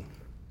meaning.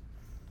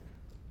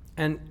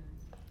 And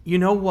you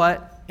know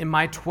what? In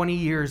my 20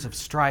 years of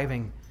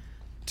striving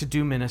to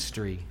do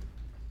ministry,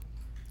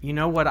 you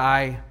know what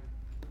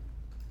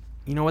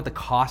the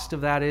cost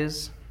of that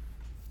is?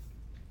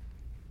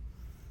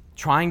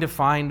 Trying to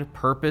find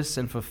purpose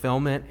and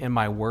fulfillment in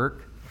my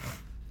work.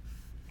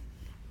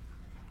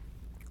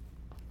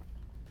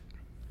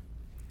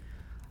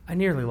 I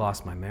nearly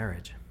lost my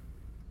marriage.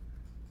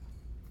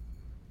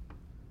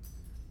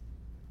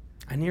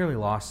 I nearly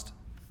lost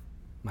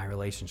my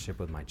relationship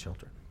with my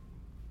children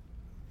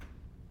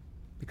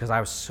because I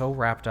was so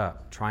wrapped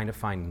up trying to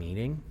find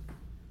meaning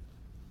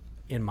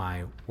in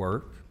my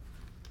work,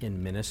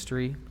 in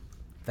ministry,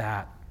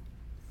 that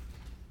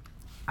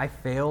I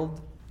failed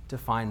to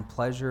find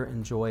pleasure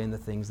and joy in the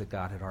things that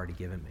God had already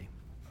given me.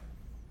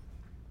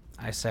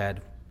 I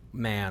said,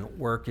 man,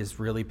 work is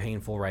really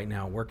painful right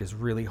now. Work is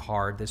really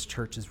hard. This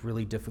church is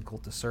really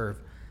difficult to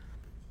serve.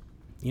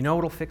 You know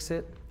what'll fix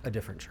it? A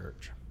different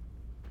church.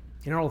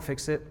 You know what'll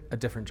fix it? A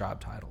different job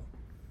title.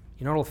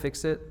 You know what'll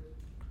fix it?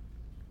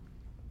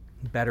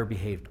 Better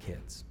behaved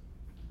kids.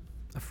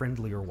 A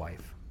friendlier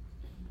wife.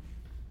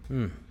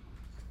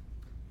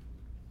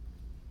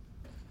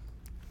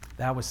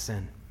 That was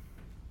sin.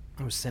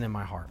 That was sin in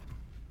my heart.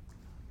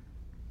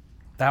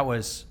 That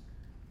was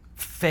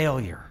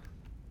failure.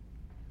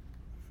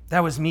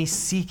 That was me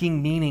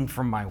seeking meaning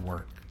from my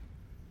work.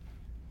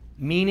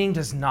 Meaning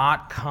does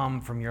not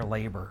come from your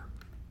labor.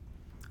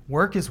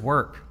 Work is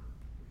work.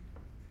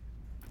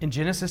 In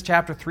Genesis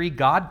chapter 3,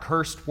 God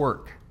cursed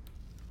work.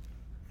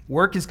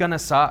 Work is going to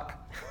suck.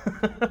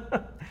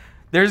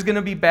 There's going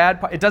to be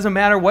bad. It doesn't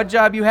matter what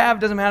job you have. It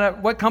doesn't matter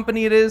what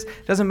company it is.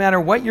 It doesn't matter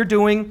what you're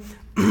doing.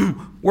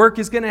 Work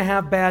is going to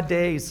have bad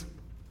days.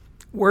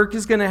 Work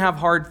is going to have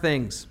hard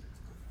things.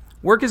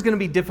 Work is going to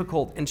be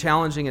difficult and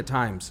challenging at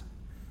times.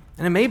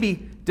 And it may be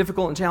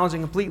difficult and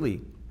challenging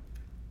completely.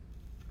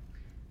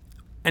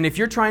 And if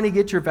you're trying to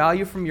get your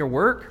value from your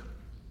work,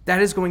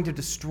 that is going to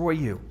destroy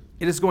you.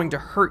 It is going to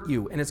hurt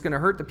you, and it's going to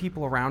hurt the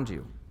people around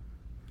you.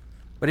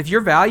 But if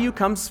your value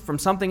comes from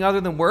something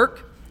other than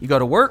work, you go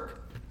to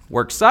work,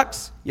 work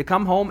sucks, you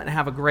come home and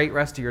have a great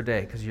rest of your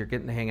day because you're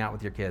getting to hang out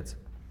with your kids.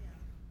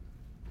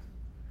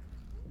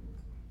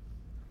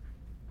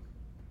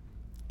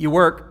 You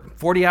work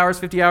 40 hours,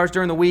 50 hours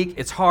during the week.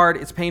 It's hard,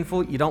 it's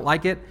painful, you don't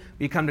like it,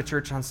 but you come to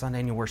church on Sunday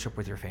and you worship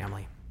with your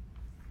family.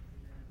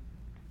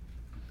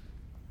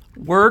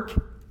 Work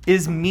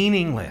is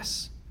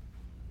meaningless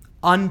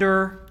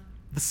under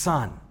the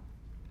sun.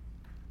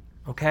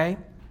 Okay?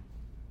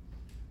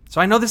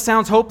 So I know this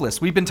sounds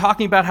hopeless. We've been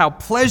talking about how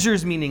pleasure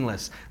is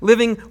meaningless.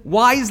 Living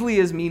wisely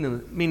is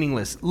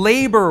meaningless.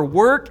 Labor,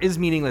 work is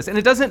meaningless. And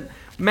it doesn't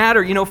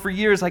matter. You know, for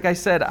years, like I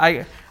said,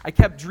 I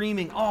kept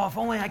dreaming, if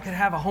only I could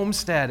have a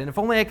homestead, and if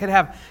only I could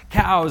have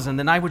cows, and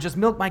then I would just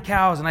milk my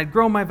cows, and I'd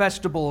grow my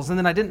vegetables, and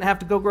then I didn't have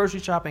to go grocery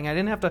shopping. I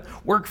didn't have to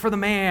work for the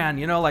man.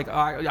 You know, like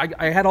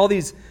I had all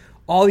these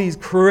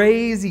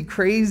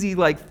crazy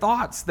like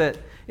thoughts that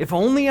if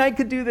only I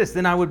could do this,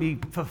 then I would be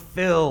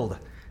fulfilled.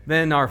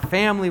 Then our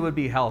family would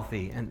be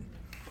healthy. And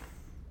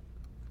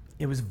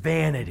it was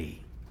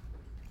vanity.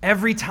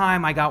 Every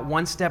time I got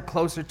one step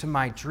closer to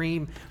my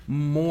dream,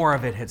 more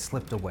of it had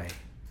slipped away.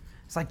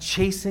 It's like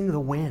chasing the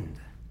wind.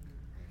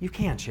 You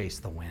can't chase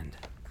the wind.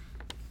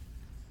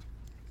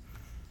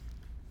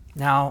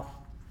 Now,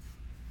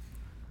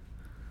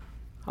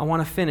 I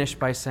want to finish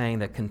by saying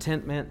that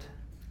contentment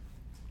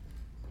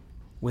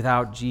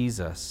without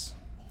Jesus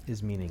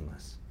is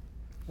meaningless.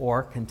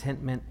 Or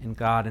contentment in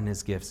God and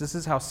His gifts. This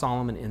is how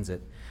Solomon ends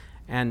it.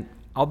 And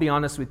I'll be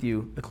honest with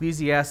you,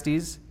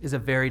 Ecclesiastes is a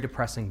very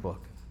depressing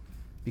book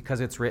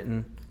because it's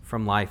written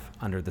from life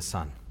under the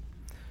sun.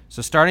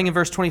 So starting in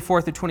verse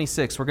 24 through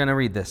 26, we're going to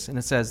read this. And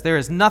it says, "There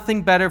is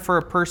nothing better for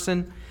a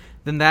person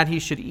than that he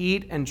should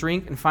eat and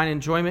drink and find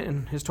enjoyment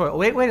in his toil."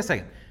 Wait a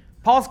second.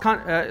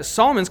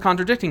 Solomon's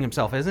contradicting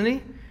himself, isn't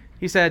he?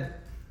 He said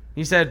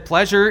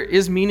pleasure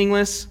is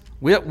meaningless,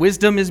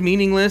 wisdom is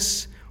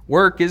meaningless,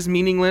 work is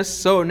meaningless.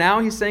 So now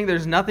he's saying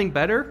there's nothing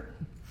better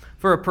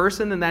for a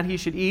person than that he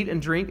should eat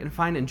and drink and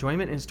find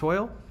enjoyment in his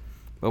toil?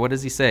 But what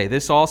does he say?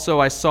 "This also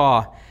I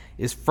saw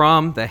is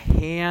from the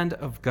hand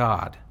of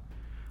God.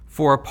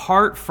 For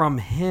apart from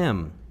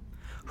Him,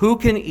 who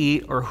can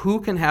eat or who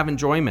can have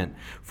enjoyment?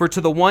 For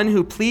to the one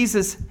who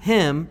pleases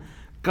Him,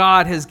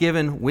 God has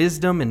given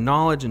wisdom and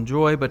knowledge and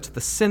joy, but to the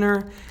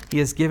sinner He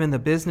has given the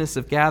business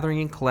of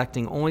gathering and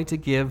collecting only to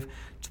give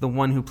to the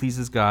one who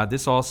pleases God.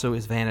 This also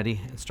is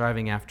vanity and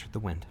striving after the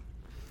wind."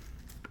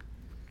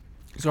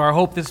 So our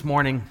hope this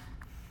morning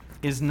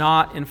is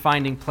not in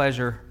finding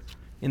pleasure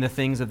in the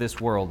things of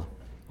this world.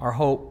 Our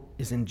hope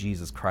is in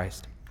Jesus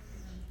Christ.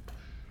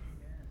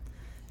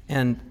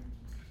 And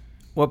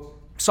what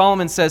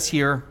Solomon says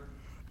here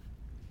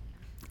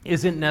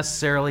isn't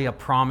necessarily a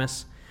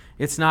promise.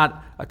 It's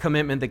not a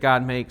commitment that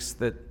God makes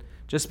that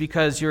just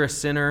because you're a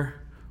sinner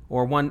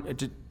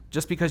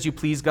just because you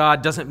please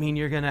God doesn't mean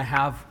you're going to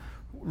have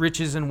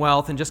riches and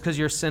wealth, and just because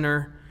you're a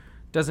sinner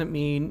doesn't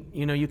mean,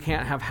 you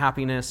can't have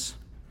happiness,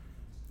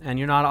 and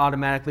you're not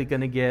automatically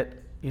going to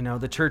get,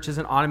 the church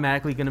isn't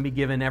automatically going to be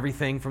given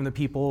everything from the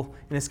people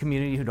in this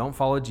community who don't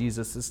follow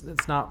Jesus.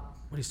 It's not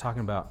what he's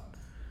talking about.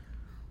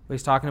 What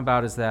he's talking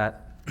about is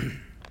that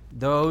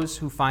those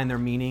who find their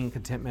meaning and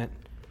contentment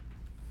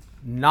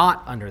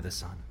not under the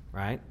sun,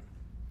 right?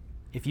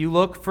 If you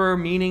look for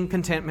meaning,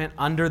 contentment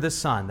under the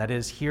sun, that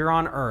is here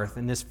on earth,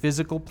 in this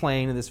physical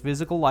plane, in this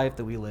physical life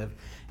that we live,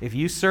 if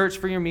you search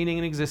for your meaning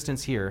and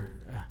existence here,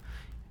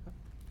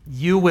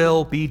 you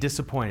will be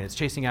disappointed. It's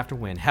chasing after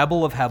wind.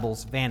 Hebel of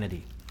Hebels,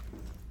 vanity.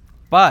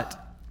 But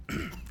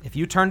if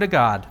you turn to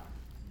God,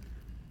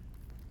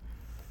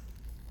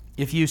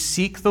 if you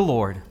seek the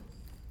Lord,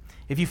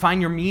 if you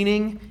find your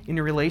meaning in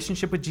your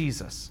relationship with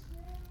Jesus,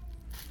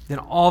 then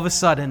all of a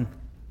sudden,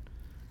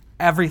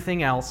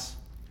 everything else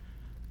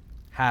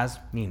has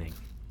meaning.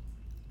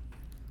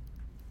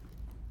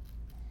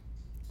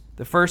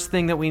 The first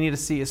thing that we need to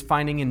see is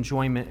finding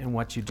enjoyment in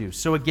what you do.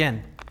 So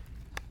again,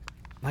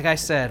 like I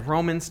said,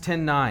 Romans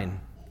 10:9,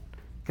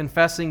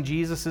 confessing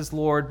Jesus is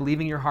Lord,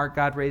 believing in your heart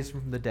God raised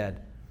him from the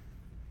dead.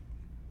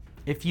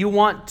 If you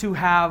want to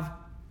have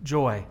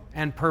joy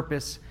and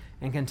purpose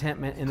and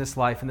contentment in this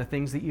life and the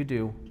things that you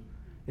do,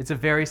 it's a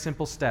very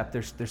simple step.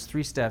 There's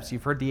 3 steps.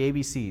 You've heard the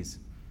ABCs.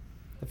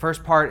 The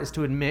first part is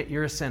to admit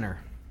you're a sinner.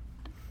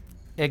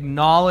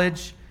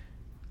 Acknowledge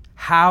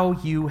how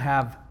you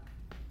have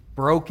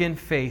broken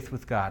faith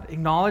with God.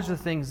 Acknowledge the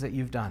things that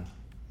you've done.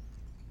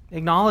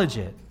 Acknowledge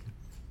it.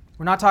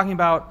 We're not talking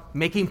about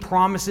making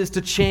promises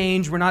to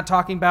change. We're not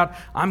talking about,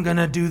 I'm going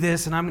to do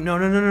this and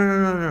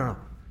no.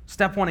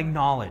 Step 1,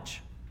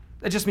 acknowledge.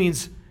 That just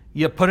means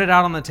you put it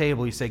out on the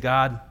table. You say,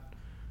 God,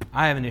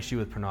 I have an issue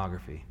with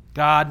pornography.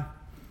 God,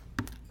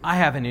 I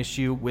have an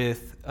issue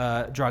with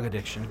drug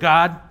addiction.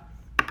 God,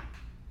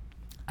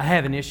 I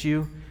have an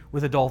issue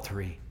with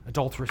adultery,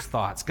 adulterous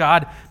thoughts.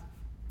 God,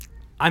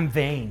 I'm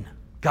vain.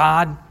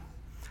 God,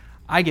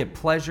 I get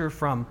pleasure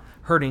from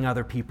hurting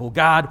other people.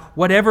 God,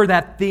 whatever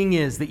that thing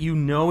is that you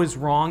know is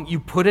wrong, you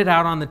put it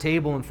out on the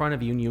table in front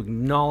of you and you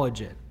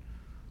acknowledge it.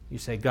 You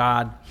say,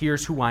 God,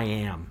 here's who I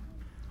am.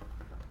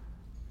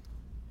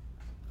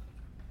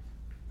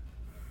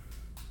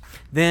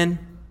 Then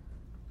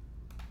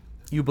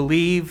you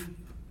believe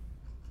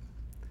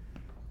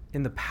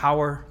in the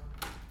power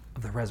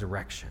of the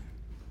resurrection.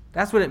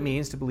 That's what it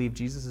means to believe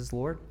Jesus is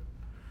Lord.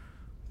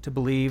 To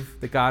believe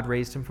that God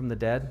raised him from the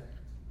dead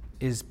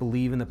is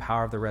believe in the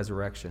power of the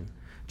resurrection.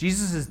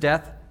 Jesus'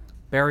 death,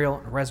 burial,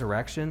 and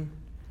resurrection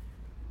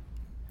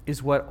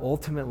is what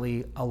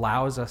ultimately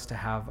allows us to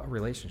have a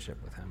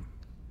relationship with him.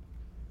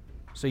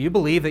 So you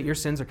believe that your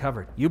sins are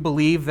covered. You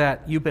believe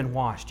that you've been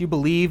washed. You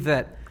believe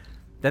that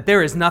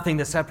there is nothing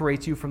that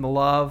separates you from the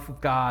love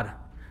of God.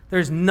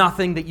 There's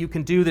nothing that you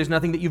can do. There's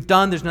nothing that you've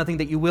done. There's nothing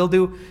that you will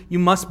do. You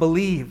must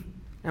believe.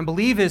 And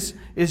believe is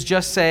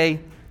just say,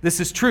 this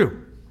is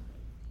true.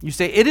 You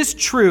say, it is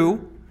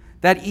true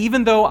that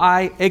even though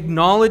I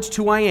acknowledged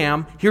who I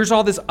am, here's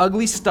all this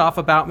ugly stuff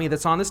about me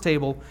that's on this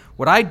table,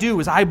 what I do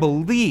is I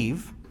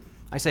believe.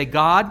 I say,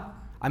 God,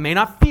 I may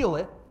not feel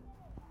it.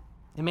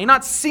 It may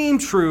not seem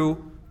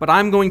true, but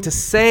I'm going to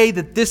say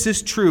that this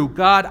is true.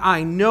 God,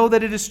 I know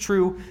that it is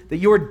true, that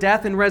your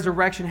death and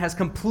resurrection has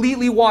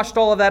completely washed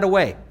all of that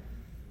away.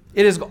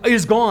 It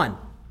is gone.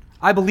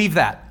 I believe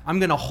that. I'm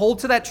going to hold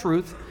to that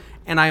truth,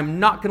 and I am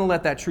not going to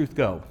let that truth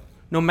go.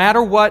 No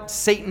matter what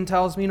Satan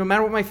tells me, no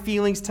matter what my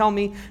feelings tell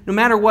me, no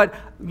matter what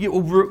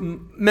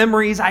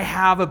memories I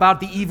have about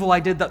the evil I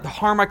did, the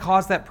harm I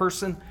caused that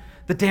person,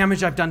 the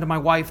damage I've done to my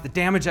wife, the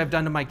damage I've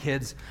done to my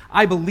kids,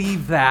 I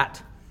believe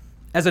that.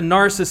 As a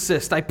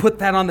narcissist, I put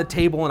that on the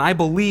table, and I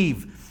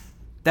believe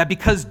that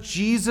because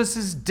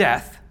Jesus'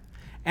 death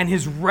and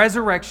his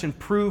resurrection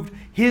proved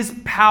his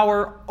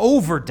power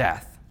over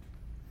death,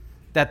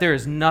 that there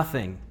is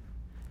nothing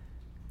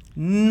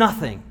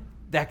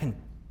that can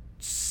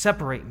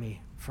separate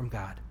me from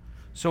God.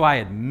 So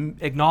I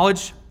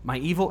acknowledge my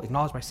evil,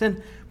 acknowledge my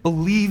sin,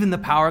 believe in the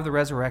power of the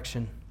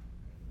resurrection,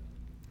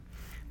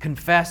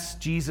 confess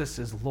Jesus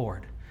is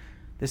Lord.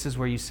 This is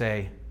where you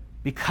say,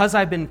 because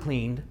I've been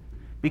cleaned,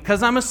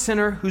 because I'm a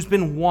sinner who's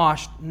been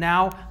washed,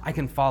 now I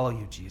can follow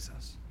you,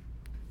 Jesus.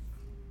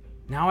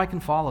 Now I can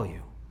follow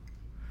you.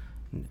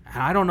 And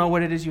I don't know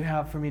what it is you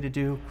have for me to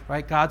do,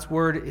 right? God's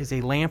word is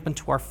a lamp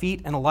unto our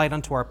feet and a light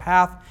unto our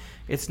path.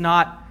 It's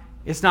not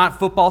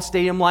football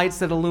stadium lights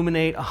that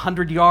illuminate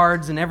 100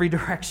 yards in every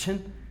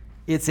direction.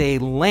 It's a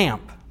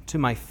lamp to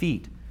my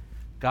feet.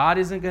 God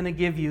isn't going to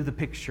give you the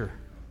picture.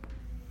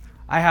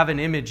 I have an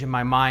image in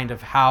my mind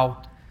of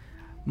how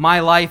my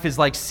life is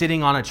like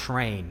sitting on a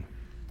train.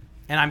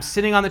 And I'm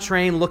sitting on the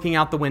train looking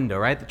out the window,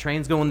 right? The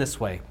train's going this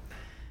way.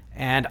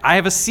 And I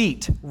have a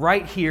seat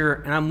right here,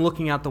 and I'm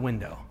looking out the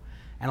window.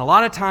 And a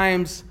lot of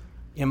times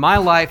in my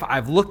life,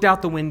 I've looked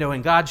out the window,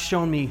 and God's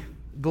shown me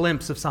a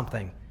glimpse of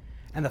something.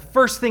 And the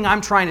first thing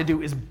I'm trying to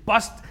do is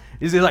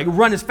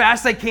run as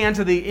fast as I can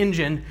to the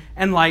engine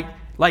and like,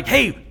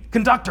 hey,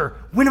 conductor,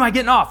 when am I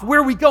getting off?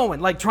 Where are we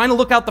going? Like trying to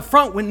look out the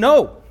front when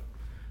no.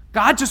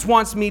 God just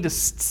wants me to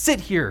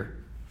sit here.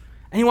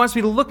 And he wants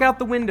me to look out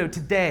the window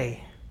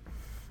today.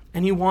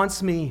 And he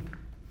wants me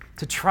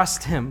to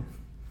trust him.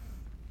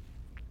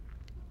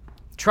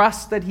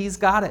 Trust that he's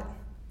got it.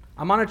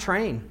 I'm on a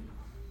train.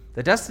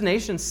 The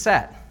destination's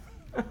set.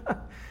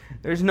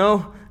 There's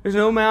no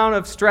amount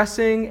of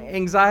stressing,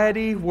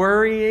 anxiety,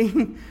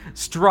 worrying,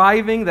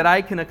 striving that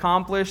I can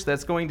accomplish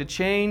that's going to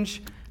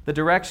change the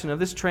direction of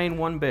this train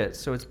one bit.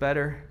 So it's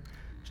better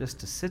just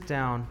to sit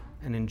down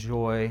and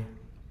enjoy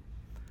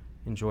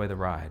the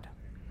ride.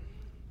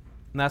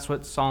 And that's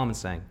what Solomon's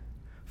saying.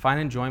 Find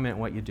enjoyment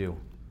in what you do.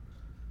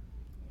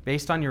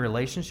 Based on your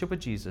relationship with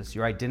Jesus,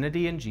 your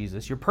identity in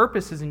Jesus, your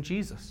purpose is in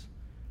Jesus.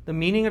 The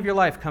meaning of your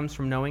life comes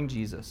from knowing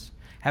Jesus,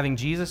 having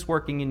Jesus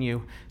working in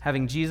you,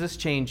 having Jesus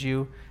change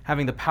you,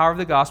 having the power of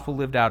the gospel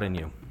lived out in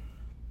you.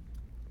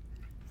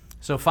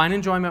 So find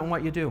enjoyment in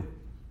what you do,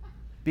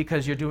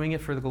 because you're doing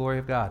it for the glory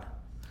of God.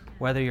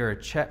 Whether you're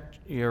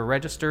a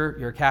register,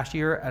 you're a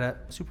cashier at a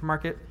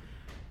supermarket,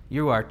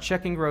 you are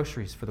checking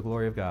groceries for the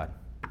glory of God.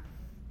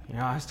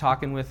 I was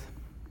talking with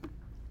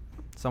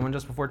someone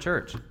just before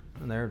church,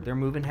 and they're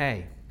moving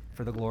hay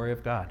for the glory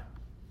of God.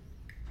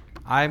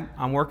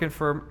 I'm working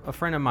for a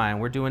friend of mine.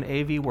 We're doing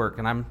AV work,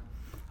 and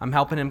I'm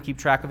helping him keep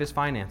track of his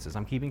finances.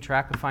 I'm keeping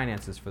track of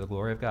finances for the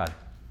glory of God.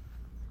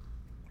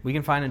 We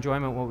can find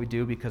enjoyment in what we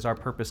do because our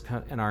purpose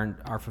and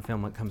our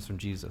fulfillment comes from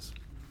Jesus.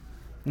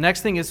 The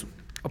next thing is,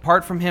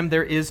 apart from him,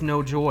 there is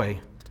no joy.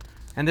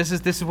 And this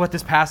is what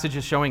this passage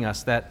is showing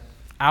us, that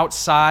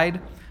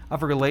outside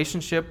of a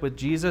relationship with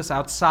Jesus,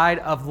 outside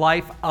of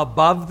life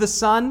above the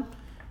sun,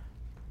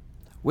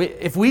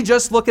 if we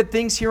just look at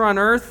things here on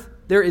earth,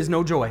 there is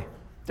no joy.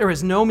 There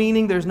is no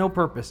meaning, there's no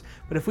purpose.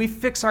 But if we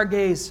fix our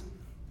gaze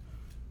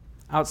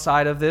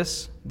outside of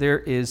this, there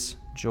is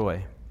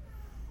joy.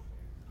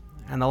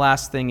 And the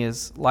last thing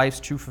is, life's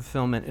true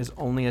fulfillment is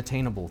only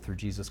attainable through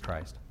Jesus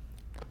Christ.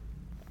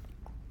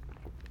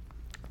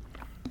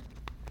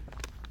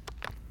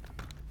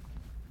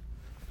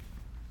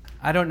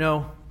 I don't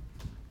know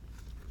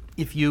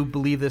if you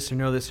believe this or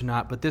know this or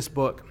not, but this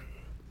book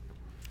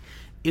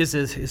is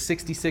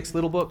 66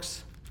 little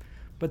books,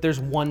 but there's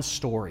one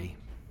story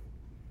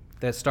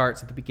that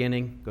starts at the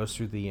beginning, goes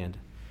through the end.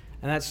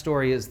 And that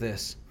story is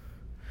this: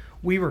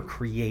 we were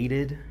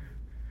created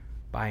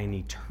by an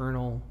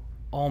eternal,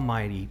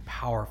 almighty,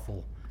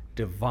 powerful,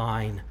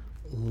 divine,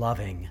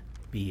 loving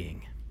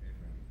being.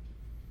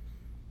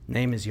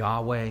 Name is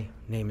Yahweh,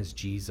 name is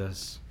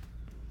Jesus.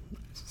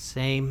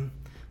 Same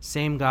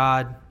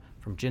God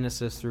from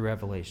Genesis through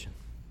Revelation.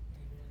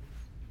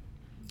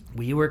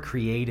 We were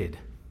created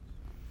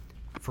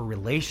for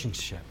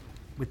relationship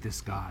with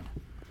this God.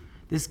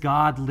 This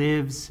God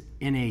lives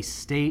in a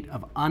state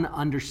of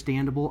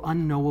ununderstandable,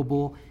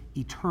 unknowable,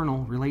 eternal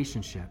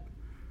relationship.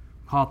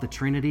 Call it the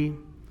Trinity.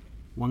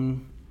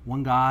 One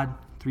God,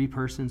 three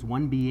persons,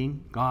 one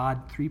being,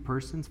 God, three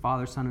persons,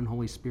 Father, Son, and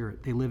Holy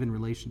Spirit. They live in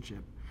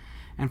relationship.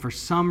 And for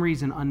some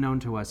reason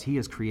unknown to us, He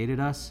has created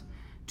us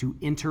to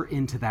enter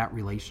into that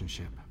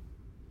relationship.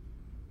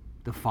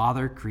 The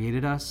Father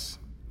created us,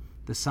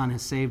 the Son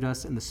has saved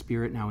us, and the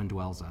Spirit now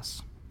indwells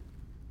us.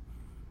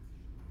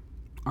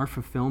 Our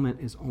fulfillment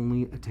is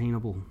only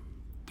attainable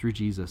through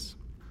Jesus.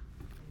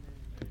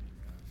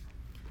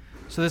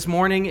 So this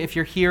morning, if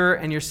you're here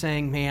and you're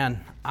saying,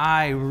 man,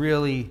 I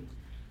really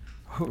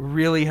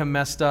have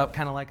messed up,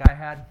 kind of like I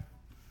had,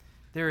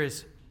 there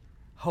is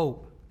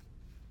hope.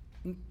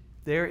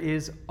 There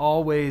is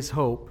always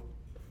hope,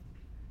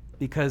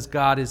 because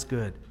God is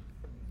good.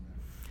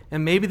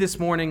 And maybe this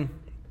morning,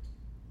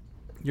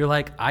 you're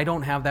like, I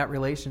don't have that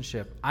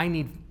relationship. I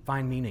need to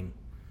find meaning.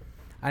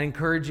 I'd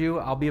encourage you.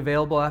 I'll be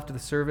available after the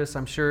service.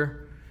 I'm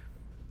sure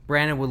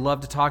Brandon would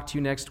love to talk to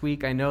you next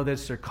week. I know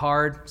there's a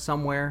card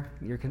somewhere,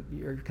 your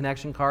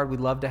connection card. We'd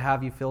love to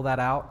have you fill that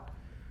out.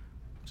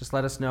 Just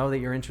let us know that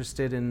you're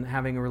interested in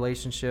having a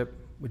relationship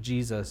with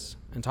Jesus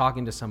and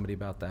talking to somebody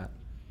about that.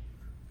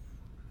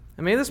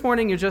 And maybe this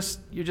morning you're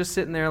just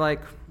sitting there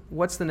like,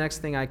 what's the next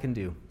thing I can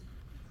do?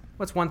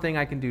 What's one thing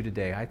I can do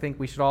today? I think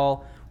we should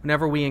all,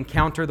 whenever we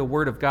encounter the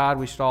Word of God,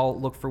 we should all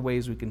look for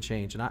ways we can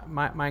change. And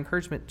my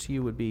encouragement to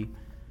you would be,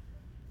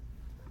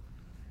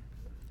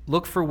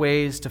 look for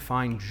ways to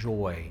find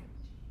joy,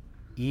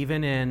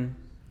 even in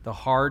the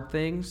hard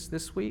things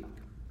this week,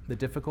 the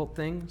difficult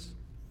things.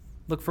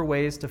 Look for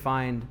ways to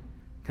find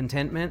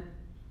contentment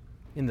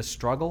in the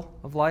struggle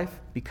of life,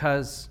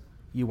 because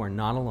you are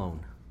not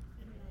alone.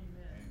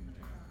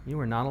 You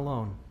are not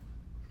alone.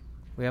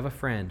 We have a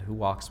friend who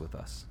walks with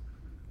us.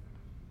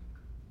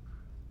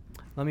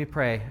 Let me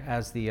pray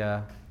as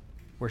the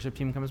worship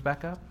team comes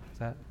back up. Is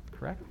that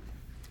correct?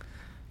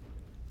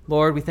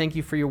 Lord, we thank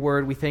you for your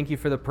word. We thank you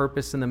for the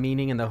purpose and the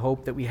meaning and the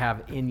hope that we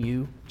have in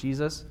you,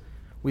 Jesus.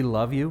 We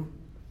love you,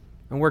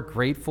 and we're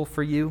grateful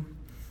for you.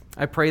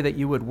 I pray that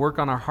you would work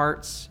on our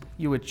hearts.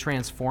 You would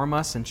transform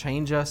us and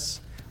change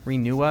us,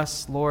 renew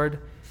us, Lord.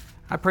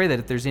 I pray that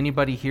if there's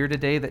anybody here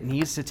today that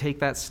needs to take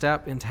that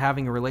step into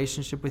having a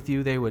relationship with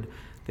you, they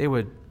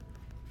would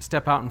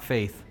step out in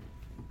faith.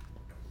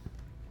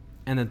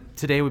 And that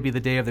today would be the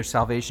day of their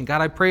salvation.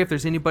 God, I pray if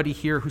there's anybody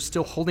here who's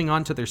still holding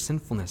on to their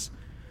sinfulness,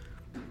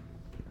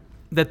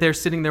 that they're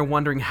sitting there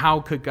wondering,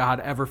 how could God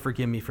ever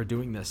forgive me for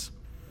doing this?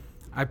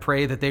 I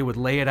pray that they would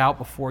lay it out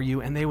before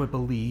you and they would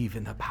believe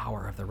in the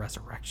power of the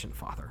resurrection,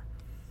 Father.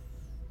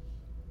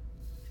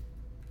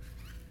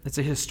 It's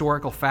a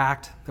historical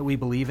fact that we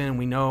believe in.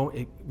 We know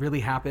it really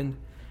happened.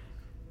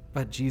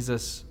 But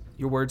Jesus,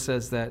 your word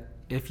says that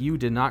if you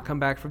did not come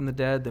back from the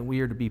dead, then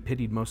we are to be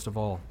pitied most of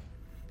all.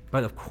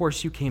 But of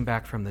course you came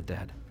back from the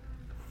dead.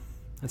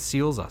 That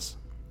seals us.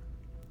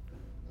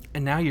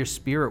 And now your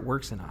Spirit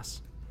works in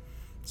us.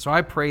 So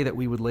I pray that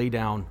we would lay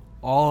down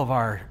all of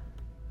our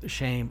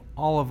shame,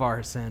 all of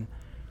our sin,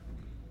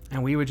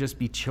 and we would just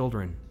be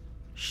children,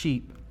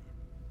 sheep,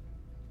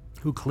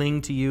 who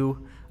cling to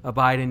you,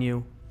 abide in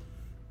you.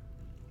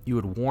 You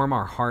would warm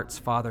our hearts,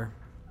 Father.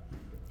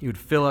 You would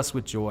fill us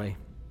with joy,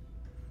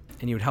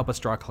 and you would help us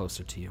draw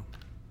closer to you.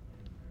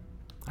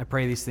 I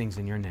pray these things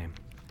in your name.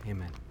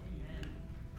 Amen.